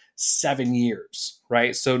last 7 years,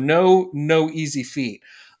 right? So no easy feat.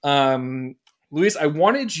 Luis, I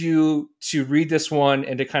wanted you to read this one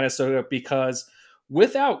and to kind of soak it up, because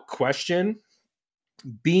without question,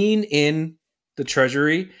 being in the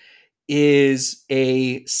Treasury is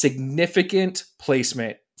a significant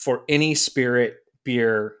placement for any spirit,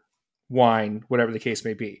 beer, wine, whatever the case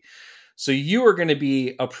may be. So you are going to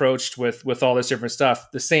be approached with all this different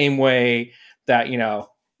stuff the same way that, you know,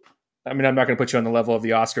 I mean, I'm not going to put you on the level of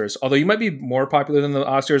the Oscars, although you might be more popular than the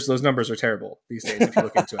Oscars. Those numbers are terrible these days if you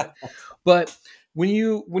look into it. But when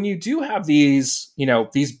you do have these, you know,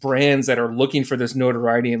 these brands that are looking for this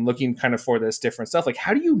notoriety and looking kind of for this different stuff, like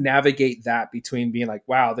how do you navigate that between being like,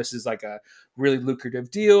 wow, this is like a really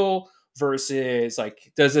lucrative deal versus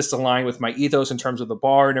like, does this align with my ethos in terms of the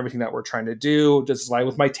bar and everything that we're trying to do? Does this align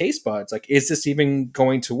with my taste buds? Like, is this even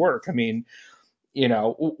going to work? I mean, you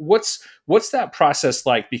know, what's that process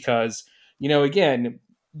like? Because, you know, again,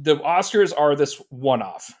 the Oscars are this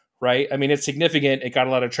one-off, right? I mean, it's significant. It got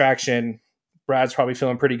a lot of traction. Brad's probably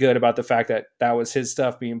feeling pretty good about the fact that that was his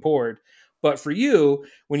stuff being poured. But for you,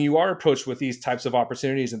 when you are approached with these types of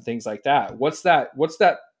opportunities and things like that, what's that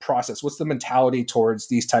process? What's the mentality towards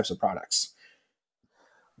these types of products?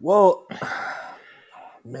 Well,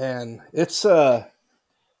 man, it's I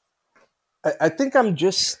think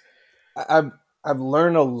I've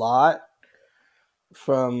learned a lot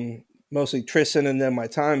from mostly Tristan and then my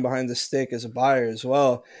time behind the stick as a buyer as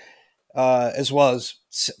well as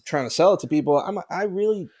trying to sell it to people. I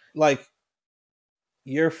really like,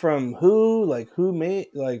 you're from who, like who made,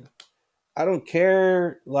 like, I don't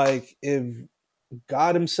care, like if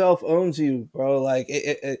God himself owns you, bro. Like,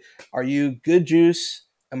 are you good juice?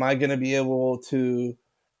 Am I gonna be able to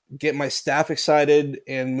get my staff excited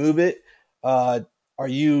and move it? Are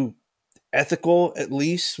you ethical at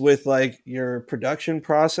least with like your production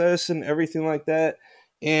process and everything like that?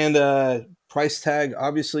 And price tag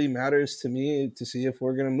obviously matters to me to see if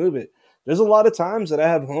we're gonna move it. There's a lot of times that I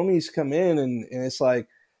have homies come in and it's like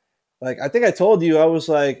I think I told you, I was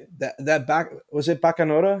like, that back, was it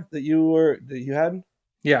Bacanora that you had?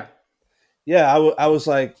 Yeah. Yeah, I was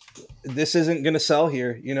like, this isn't gonna sell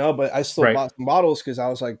here, you know, but I still Right. bought some bottles because I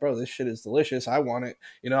was like, bro, this shit is delicious. I want it,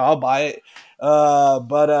 you know, I'll buy it.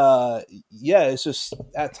 Yeah, it's just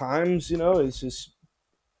at times, you know, it's just,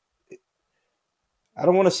 I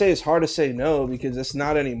don't want to say it's hard to say no because it's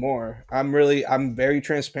not anymore. I'm very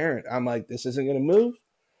transparent. I'm like, this isn't gonna move.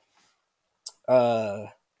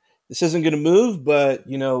 This isn't gonna move, but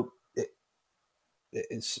you know,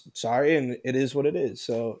 it's sorry, and it is what it is.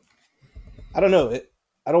 So I don't know.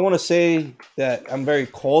 I don't want to say that I'm very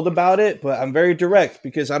cold about it, but I'm very direct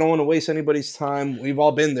because I don't want to waste anybody's time. We've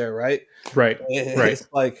all been there, right? Right. It's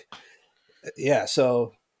like, yeah.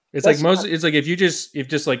 So it's like it's like if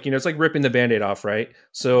just like, you know, it's like ripping the Band-Aid off, right?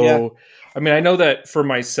 So, yeah. I mean, I know that for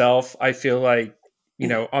myself, I feel like, you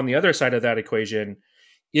know, on the other side of that equation,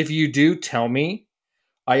 if you do tell me,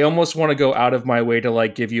 I almost want to go out of my way to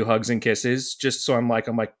like give you hugs and kisses just so I'm like,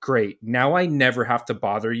 great. Now I never have to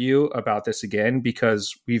bother you about this again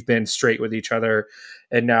because we've been straight with each other.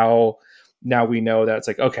 And now we know that it's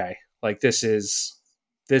like, okay, like this is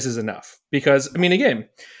enough. Because I mean, again,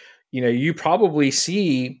 you know, you probably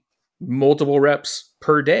see multiple reps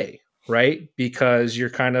per day, right? Because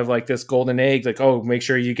you're kind of like this golden egg, like, oh, make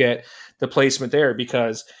sure you get the placement there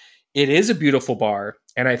because it is a beautiful bar.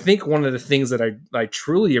 And I think one of the things that I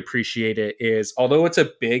truly appreciate it is, although it's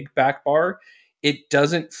a big back bar, it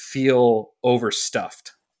doesn't feel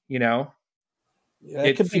overstuffed, you know? Yeah,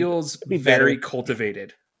 It feels could be very better.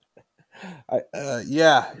 cultivated.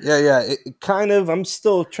 Yeah. It kind of. I'm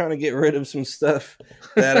still trying to get rid of some stuff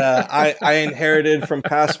that I inherited from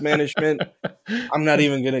past management. I'm not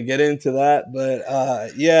even gonna get into that, but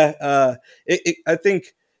I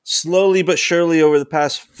think slowly but surely over the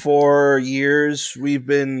past 4 years, we've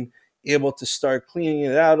been able to start cleaning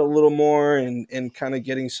it out a little more and kind of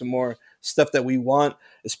getting some more stuff that we want,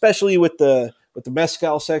 especially with the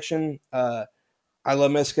mezcal section. I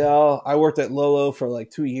love mezcal. I worked at Lolo for like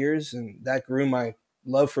 2 years, and that grew my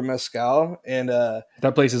love for mezcal. And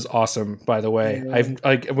that place is awesome, by the way. Yeah. I've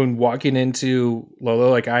like when walking into Lolo,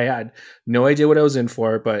 like I had no idea what I was in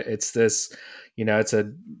for, but it's this, you know, it's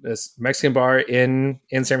this Mexican bar in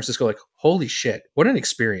San Francisco. Like, holy shit, what an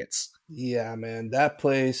experience! Yeah, man, that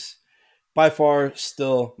place by far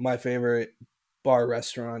still my favorite bar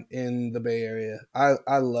restaurant in the Bay Area.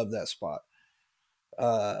 I love that spot.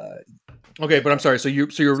 Okay, but I'm sorry. So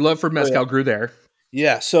your love for mezcal grew there.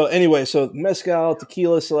 Yeah. So anyway, so mezcal,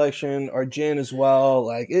 tequila selection, our gin as well.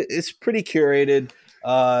 Like it's pretty curated.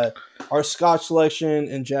 Our Scotch selection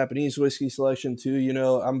and Japanese whiskey selection too. You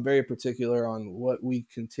know, I'm very particular on what we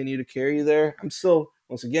continue to carry there. I'm still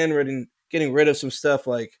once again getting rid of some stuff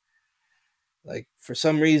like for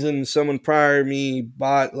some reason someone prior to me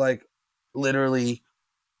bought like literally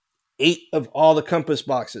 8 of all the Compass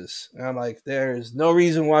boxes. And I'm like, there's no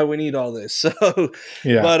reason why we need all this. So,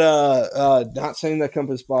 Yeah. but not saying that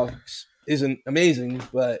Compass box isn't amazing,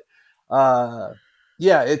 but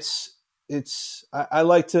yeah, it's I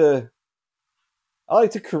like to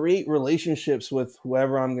create relationships with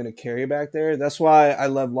whoever I'm going to carry back there. That's why I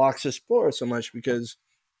love Locks Explorer so much, because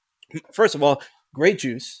first of all, great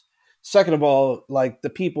juice. Second of all, like, the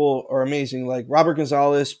people are amazing. Like Robert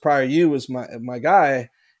Gonzalez, prior you, was my guy,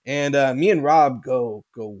 and me and Rob go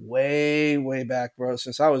way back, bro.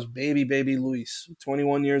 Since I was baby Luis,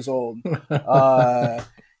 21 years old, uh,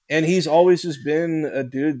 and he's always just been a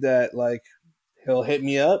dude that, like, he'll hit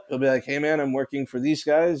me up. He'll be like, "Hey man, I'm working for these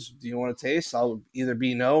guys. Do you want to taste?" I'll either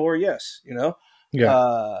be no or yes. Yeah.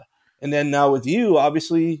 Uh, and then now with you,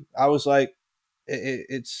 obviously, I was like,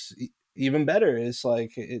 it's even better. It's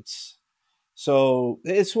like it's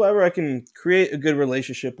whoever I can create a good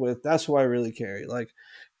relationship with. That's who I really carry. Like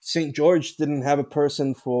St. George didn't have a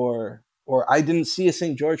person or I didn't see a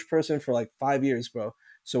St. George person for like 5 years, bro.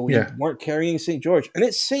 So we Yeah. weren't carrying St. George, and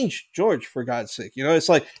it's St. George, for God's sake. It's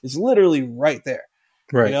like it's literally right there.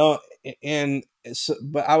 Right. And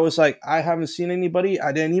but I was like, I haven't seen anybody.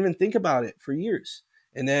 I didn't even think about it for years,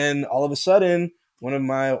 and then all of a sudden, one of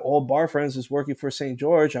my old bar friends is working for St.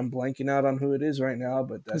 George. I'm blanking out on who it is right now,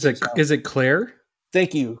 but that's Is it Claire?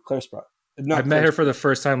 Thank you, Claire Sprout. I Not met Claire her for the Sprout.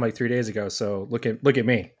 first time like 3 days ago. So look at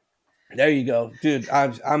me. There you go, dude.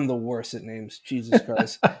 I'm the worst at names. Jesus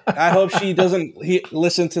Christ. I hope she doesn't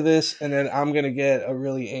listen to this, and then I'm gonna get a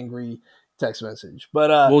really angry text message. But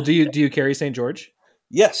Well, do you carry St. George?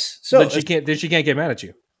 yes. Then So she can't get mad at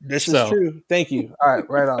you. this is So true. Thank you. All right,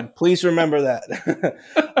 right on. Please remember that.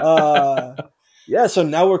 uh, yeah. So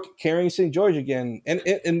now we're carrying St. George again,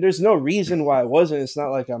 and there's no reason why it wasn't. It's not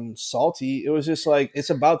like I'm salty. It was just like it's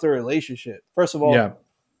about the relationship. First of all, yeah.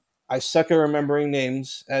 I suck at remembering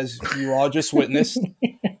names, as you all just witnessed.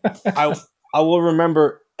 I I will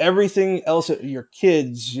remember everything else, your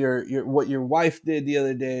kids, your what your wife did the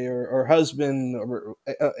other day, or husband,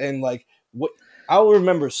 and like what I will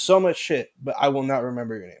remember so much shit, but I will not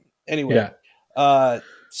remember your name. Anyway, Yeah. uh,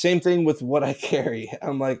 same thing with what I carry.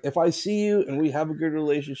 I'm like, if I see you and we have a good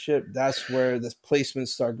relationship, that's where the placements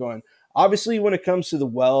start going. Obviously, when it comes to the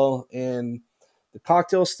well and the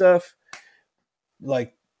cocktail stuff,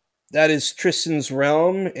 like, that is Tristan's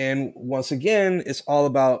realm, and once again, it's all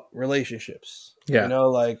about relationships. Yeah.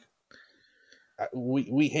 Like,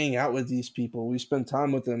 we hang out with these people, we spend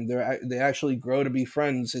time with them. They actually grow to be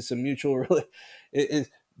friends. It's a it's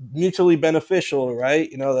mutually beneficial, right?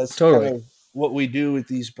 That's kind Totally. of what we do with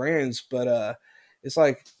these brands. But it's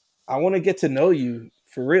like, I want to get to know you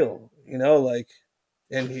for real. Like,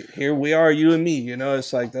 and here we are, you and me.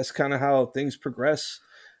 It's like that's kind of how things progress.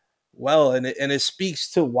 Well, and it speaks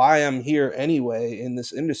to why I'm here anyway in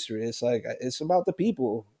this industry. It's like it's about the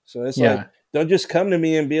people. So it's like, Yeah. don't just come to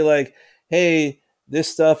me and be like, "Hey, this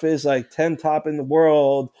stuff is like 10 top in the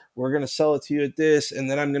world. We're gonna sell it to you at this, and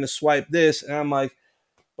then I'm gonna swipe this." And I'm like,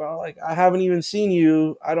 "Well, like, I haven't even seen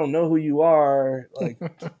you. I don't know who you are. Like,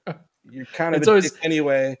 you're kind of It's a dick always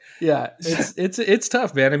anyway." yeah. It's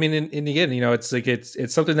tough, man. I mean, and again, it's like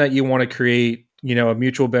it's something that you want to create, a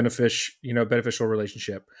mutual beneficial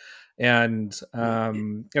relationship. And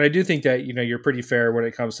I do think that you're pretty fair when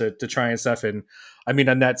it comes to trying stuff. And I mean,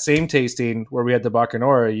 on that same tasting where we had the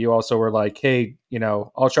Bacanora, you also were like, "Hey,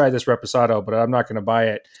 I'll try this Reposado, but I'm not going to buy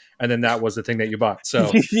it." And then that was the thing that you bought.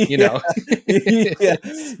 So Yeah.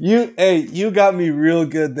 Yeah. You got me real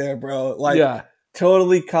good there, bro. Like, yeah.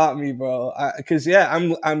 totally caught me, bro. Because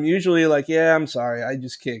I'm usually like, yeah, I'm sorry, I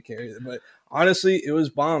just can't carry it. But honestly, it was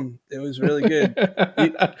bomb. It was really good.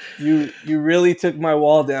 You really took my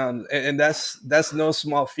wall down, and that's no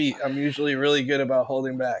small feat. I'm usually really good about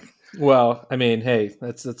holding back. Well, I mean, hey,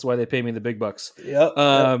 that's why they pay me the big bucks. Yep.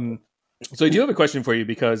 So I do have a question for you,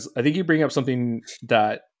 because I think you bring up something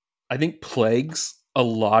that I think plagues a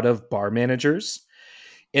lot of bar managers,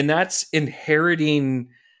 and that's inheriting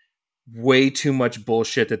way too much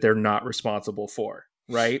bullshit that they're not responsible for,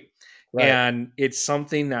 right? Right. And it's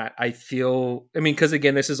something that I feel, I mean, because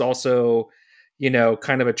again, this is also,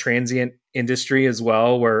 kind of a transient industry as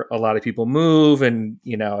well, where a lot of people move, and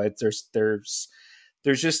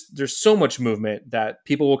there's so much movement that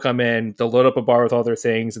people will come in, they'll load up a bar with all their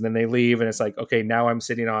things, and then they leave, and it's like, okay, now I'm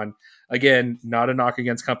sitting on, again, not a knock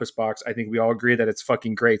against Compass Box. I think we all agree that it's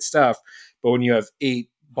fucking great stuff, but when you have 8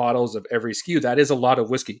 bottles of every SKU, that is a lot of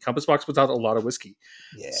whiskey. Compass Box puts out a lot of whiskey.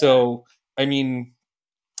 Yeah. So, I mean,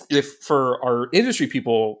 if for our industry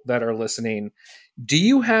people that are listening, do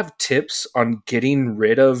you have tips on getting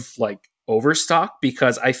rid of like overstock?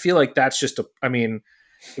 Because I feel like that's just I mean,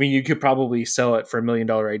 you could probably sell it for $1 million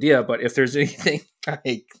idea, but if there's anything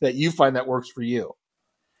like that you find that works for you,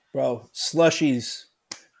 Bro, slushies,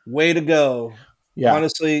 way to go. yeah,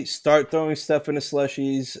 Honestly, start throwing stuff into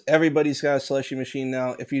slushies. Everybody's got a slushie machine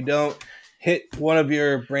now. If you don't, hit one of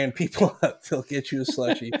your brand people up. They'll get you a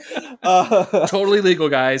slushie. Totally legal,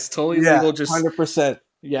 guys. Totally Yeah, legal. Just 100%.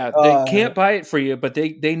 yeah, they can't buy it for you, but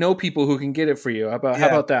they know people who can get it for you. How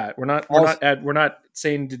about that? We're not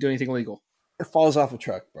saying to do anything illegal. It falls off a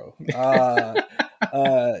truck, bro.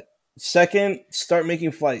 Second, start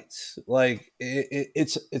making flights. Like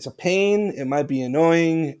it's a pain. It might be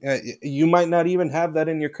annoying. You might not even have that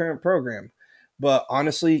in your current program, but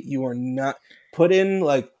honestly, you are not put in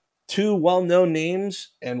like 2 well-known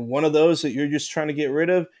names and one of those that you're just trying to get rid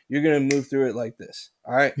of. You're gonna move through it like this.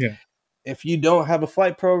 All right. Yeah. If you don't have a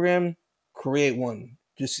flight program, create one.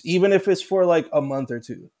 Just even if it's for like a month or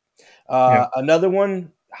 2. Another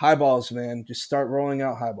one, highballs, man. Just start rolling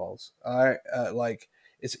out highballs. All right. Like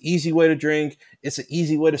it's an easy way to drink. It's an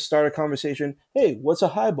easy way to start a conversation. Hey, what's a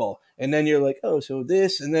highball? And then you're like, oh, so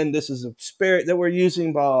this, and then this is a spirit that we're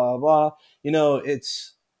using, blah, blah, blah. You know,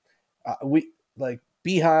 it's, we like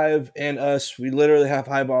Beehive and us, we literally have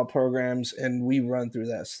highball programs and we run through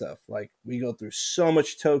that stuff. Like we go through so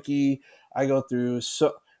much Toki. I go through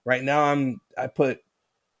right now I put,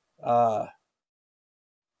 I'm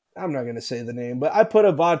not going to say the name, but I put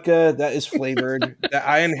a vodka that is flavored that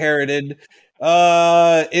I inherited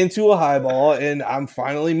into a highball, and I'm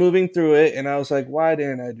finally moving through it. And I was like, why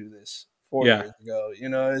didn't I do this 4 years ago? You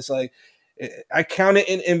know, it's like I count it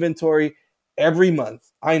in inventory every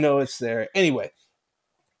month. I know it's there. Anyway,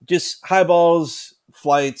 just highballs,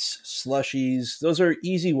 flights, slushies. Those are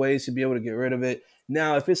easy ways to be able to get rid of it.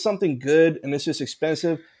 Now, if it's something good and it's just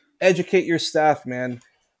expensive, educate your staff, man.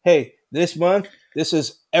 Hey, this month, this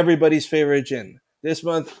is everybody's favorite gin. This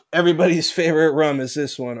month, everybody's favorite rum is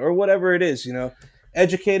this one, or whatever it is, you know.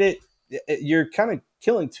 Educate it. You're kind of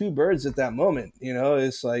killing 2 birds at that moment, you know.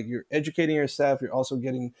 It's like you're educating your staff. You're also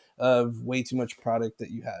getting way too much product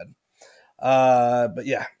that you had. But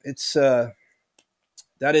yeah, it's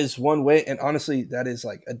that is one way, and honestly, that is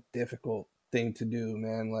like a difficult thing to do,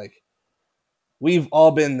 man. Like we've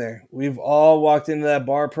all been there. We've all walked into that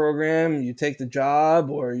bar program. You take the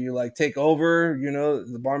job or you like take over, you know,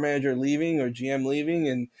 the bar manager leaving or GM leaving,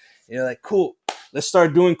 and you're like, cool, let's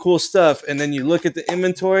start doing cool stuff. And then you look at the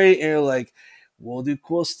inventory and you're like, we'll do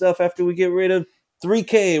cool stuff after we get rid of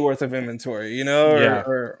 $3K worth of inventory, you know,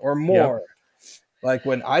 or more. Yep. Like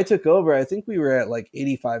when I took over, I think we were at like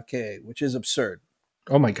 85K, which is absurd.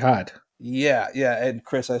 Oh my God. Yeah. And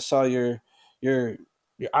Chris, I saw your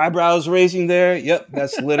eyebrows raising there. Yep,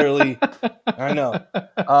 that's literally I know.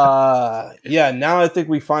 Now I think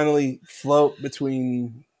we finally float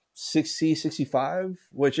between 60, 65,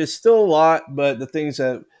 which is still a lot, but the things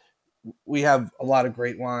that we have a lot of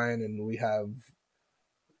great wine and we have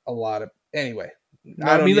a lot of anyway.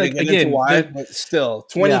 I don't need to get into why, but still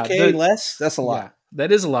 20K less, that's a lot. Yeah.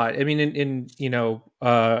 That is a lot. I mean, in you know,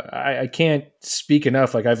 I can't speak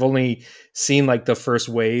enough. Like I've only seen like the first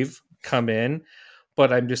wave come in,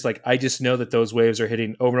 but I'm just like, I just know that those waves are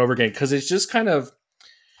hitting over and over again because it's just kind of,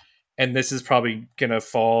 and this is probably going to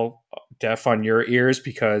fall deaf on your ears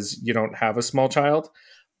because you don't have a small child,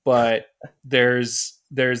 but there's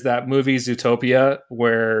that movie Zootopia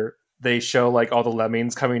where they show like all the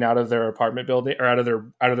lemmings coming out of their apartment building or out of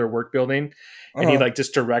their work building. And he like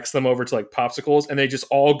just directs them over to like popsicles and they just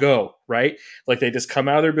all go, right? Like they just come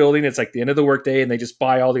out of their building. It's like the end of the workday and they just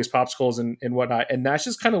buy all these popsicles and whatnot. And that's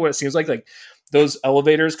just kind of what it seems like. Like those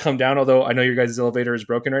elevators come down, although I know your guys' elevator is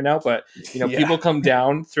broken right now, but you know, people come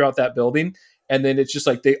down throughout that building and then it's just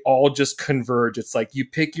like they all just converge. It's like you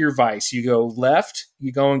pick your vice. You go left,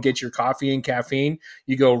 you go and get your coffee and caffeine.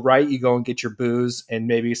 You go right, you go and get your booze and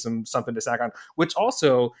maybe something to snack on, which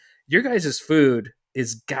also your guys' food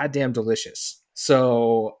is goddamn delicious.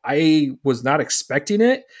 So I was not expecting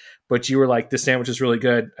it, but you were like, this sandwich is really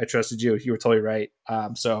good. I trusted you. You were totally right.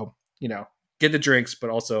 So, you know, get the drinks, but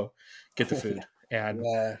also get the food and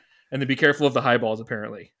then be careful of the highballs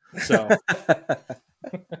apparently. So,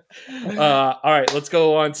 all right, let's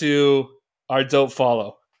go on to our Don't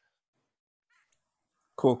Follow.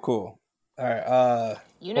 Cool. All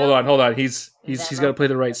right. Hold on. He's got to play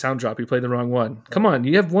the right sound drop. He played the wrong one. Come on.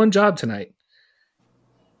 You have one job tonight.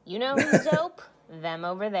 You know who's dope? Them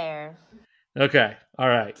over there. Okay. All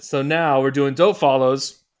right. So now we're doing Dope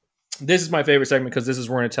Follows. This is my favorite segment because this is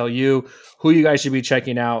where we're going to tell you who you guys should be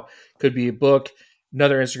checking out. Could be a book,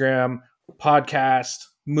 another Instagram, podcast,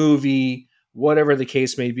 movie, whatever the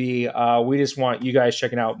case may be. We just want you guys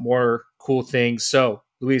checking out more cool things. So,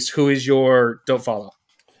 Luis, who is your Dope Follow?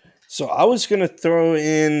 So I was going to throw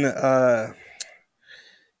in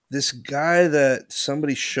this guy that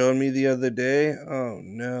somebody showed me the other day. Oh,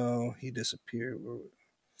 no. He disappeared. All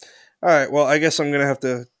right. Well, I guess I'm going to have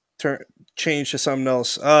to change to something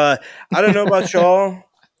else. I don't know about y'all,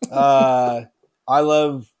 I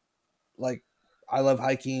love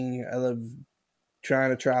hiking. I love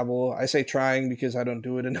trying to travel. I say trying because I don't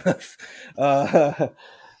do it enough.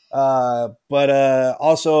 Uh, but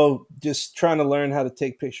also just trying to learn how to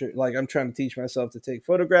take pictures. Like I'm trying to teach myself to take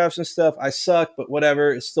photographs and stuff. I suck, but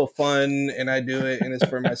whatever. It's still fun, and I do it, and it's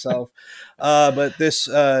for myself. But this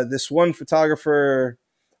one photographer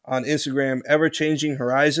on Instagram, Ever Changing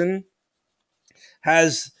Horizon,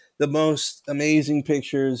 has the most amazing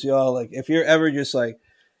pictures, y'all. Like if you're ever just like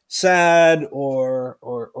sad or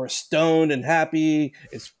stoned and happy,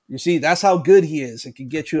 it's you see that's how good he is. It can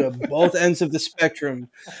get you at both ends of the spectrum.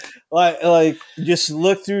 Like just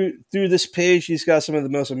look through this page. He's got some of the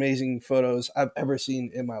most amazing photos I've ever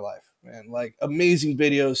seen in my life, man. Like amazing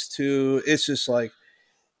videos too. It's just like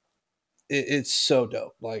it's so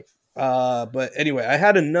dope. Like but anyway, I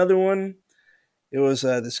had another one. It was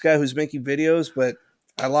this guy who's making videos, but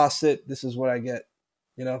I lost it. This is what I get.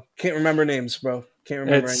 Can't remember names, bro. Can't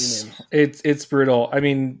remember any names. It's brutal. I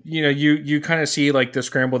mean, you kind of see like the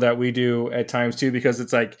scramble that we do at times too, because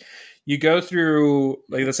it's like you go through,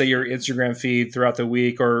 like, let's say your Instagram feed throughout the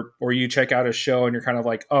week, or you check out a show and you're kind of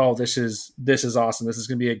like, oh, this is awesome. This is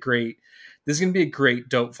gonna be a great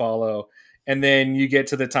dope follow. And then you get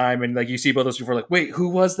to the time and like you see both those before, like, wait, who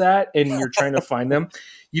was that? And you're trying to find them.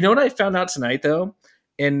 You know what I found out tonight though?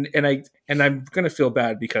 And I'm gonna feel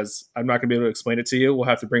bad because I'm not gonna be able to explain it to you. We'll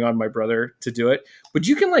have to bring on my brother to do it. But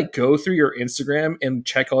you can like go through your Instagram and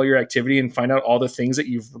check all your activity and find out all the things that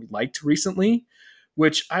you've liked recently.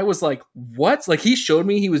 Which I was like, what? Like he showed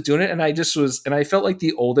me he was doing it, and I felt like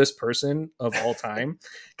the oldest person of all time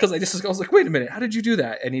because I was like, wait a minute, how did you do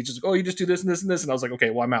that? And he just, oh, you just do this and this and this, and I was like, okay,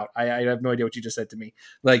 well, I'm out. I have no idea what you just said to me.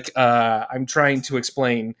 Like, I'm trying to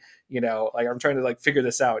explain, like I'm trying to like figure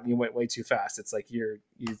this out, and you went way too fast. It's like you've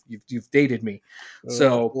dated me.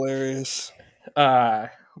 So hilarious.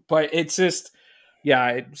 But it's just,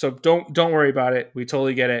 yeah. So don't worry about it. We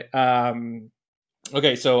totally get it.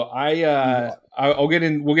 Okay, so We'll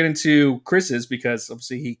get into Chris's because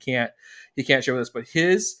obviously he can't share with us, but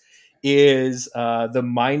his is the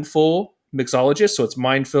Mindful Mixologist. So it's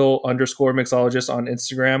mindful_mixologist on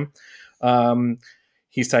Instagram.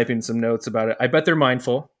 He's typing some notes about it. I bet they're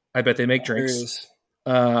mindful. I bet they make drinks.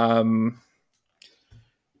 Let's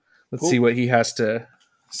see what he has to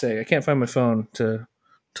say. I can't find my phone to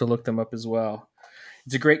look them up as well.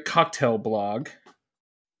 It's a great cocktail blog.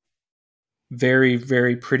 Very,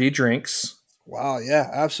 very pretty drinks. Wow, yeah,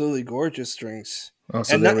 absolutely gorgeous drinks. Oh,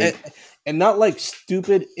 so and not like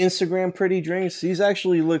stupid Instagram pretty drinks. These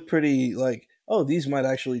actually look pretty like, oh, these might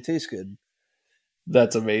actually taste good.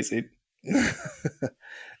 That's amazing.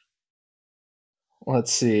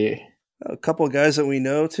 Let's see. A couple of guys that we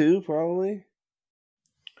know too, probably.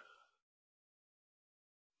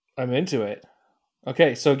 I'm into it.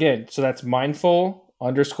 Okay, so that's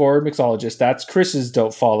mindful_mixologist. That's Chris's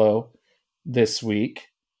dope follow this week.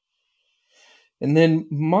 And then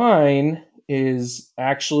mine is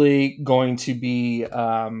actually going to be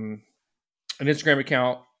an Instagram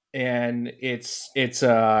account, and it's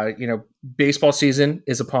baseball season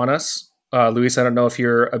is upon us. Luis, I don't know if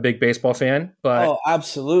you're a big baseball fan, but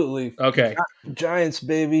absolutely. Okay, Giants,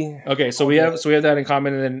 baby. Okay, so we have that in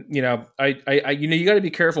common, and then I you got to be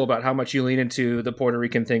careful about how much you lean into the Puerto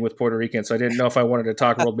Rican thing with Puerto Rican. So I didn't know if I wanted to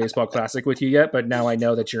talk World Baseball Classic with you yet, but now I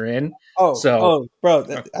know that you're in. Bro,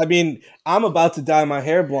 I mean, I'm about to dye my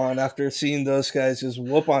hair blonde after seeing those guys just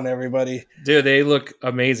whoop on everybody. Dude, they look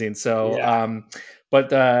amazing. So, yeah. But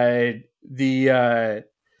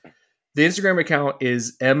the Instagram account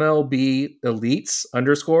is MLB Elites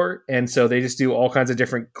 _, and so they just do all kinds of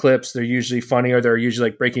different clips. They're usually funny, or they're usually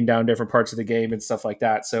like breaking down different parts of the game and stuff like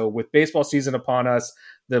that. So with baseball season upon us,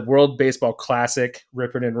 the World Baseball Classic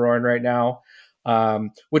ripping and roaring right now,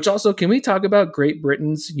 which also, can we talk about Great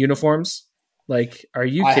Britain's uniforms? Like, are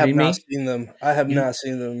you kidding me? I have not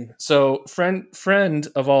seen them. So friend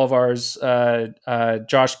of all of ours,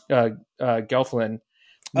 Josh Gelflin,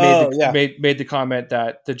 made the comment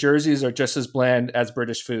that the jerseys are just as bland as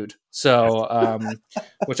British food. So,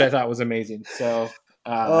 which I thought was amazing. So,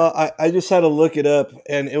 I just had to look it up,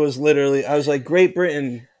 and it was literally, I was like, Great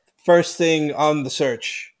Britain, first thing on the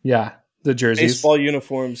search. Yeah, the jerseys, baseball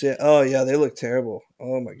uniforms. Yeah. Oh yeah, they look terrible.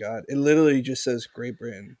 Oh my god, it literally just says Great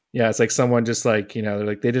Britain. Yeah, it's like someone just like, they're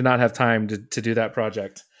like, they did not have time to do that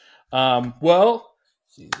project. Well,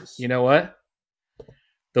 Jesus. You know what?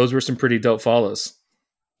 Those were some pretty dope follows.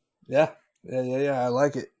 Yeah. I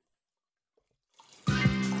like it.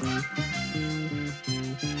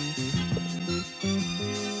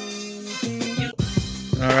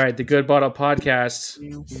 All right, the Good Bottle Podcast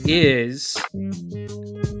is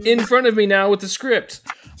in front of me now with the script.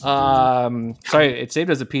 Sorry, it saved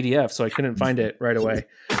as a PDF, so I couldn't find it right away.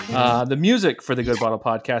 The music for the Good Bottle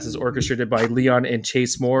Podcast is orchestrated by Leon and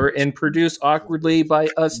Chase Moore and produced awkwardly by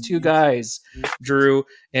us two guys, Drew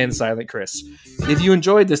and Silent Chris. If you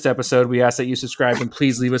enjoyed this episode, we ask that you subscribe and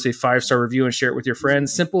please leave us a 5-star review and share it with your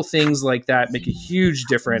friends. Simple things like that make a huge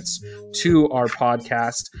difference to our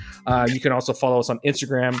podcast. You can also follow us on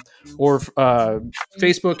Instagram or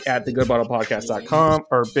Facebook at the goodbottlepodcast.com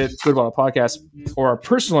or Good Bottle Podcast, or our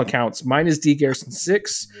personal accounts. Mine is D Garrison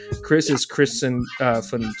 6. Chris is Kristen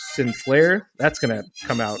Sinclair. That's gonna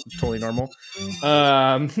come out totally normal.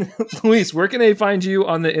 Luis, where can they find you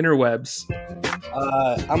on the interwebs?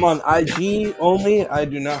 I'm on IG only. I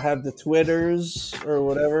do not have the Twitters or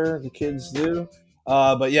whatever the kids do.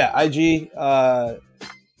 But yeah, IG,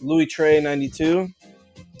 Louis Trey 92.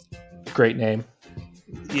 Great name.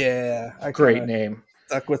 Yeah, Great name.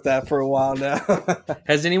 Stuck with that for a while now.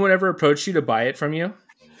 Has anyone ever approached you to buy it from you?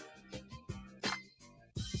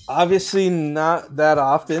 Obviously not that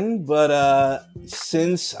often, but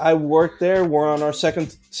since I worked there, we're on our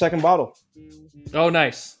second bottle. Oh,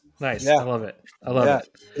 nice. Yeah. I love it. It.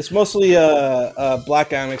 It's mostly black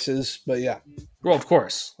Amexes, but yeah. Well, of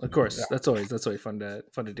course. Yeah. That's always fun to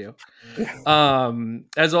do.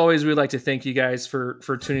 As always, we'd like to thank you guys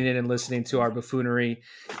for tuning in and listening to our buffoonery.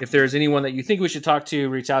 If there's anyone that you think we should talk to,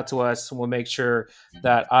 reach out to us, and we'll make sure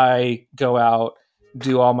that I go out,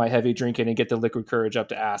 do all my heavy drinking, and get the liquid courage up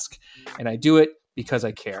to ask. And I do it because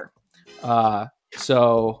I care.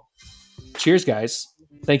 So cheers, guys.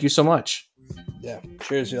 Thank you so much. Yeah.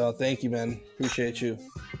 Cheers, y'all. Thank you, man. Appreciate you.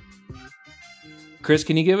 Chris,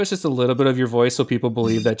 can you give us just a little bit of your voice so people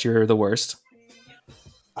believe that you're the worst?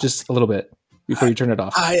 Just a little bit before you turn it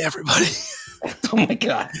off. Hi, everybody. Oh, my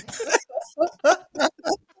God.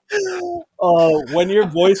 When your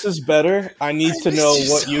voice is better, I need to know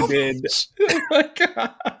what you did. Oh, my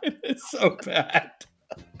God. It's so bad.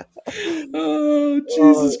 Oh,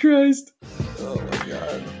 Jesus Christ. Oh, my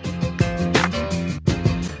God.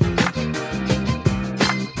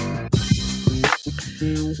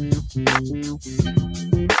 Thank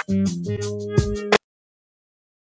you.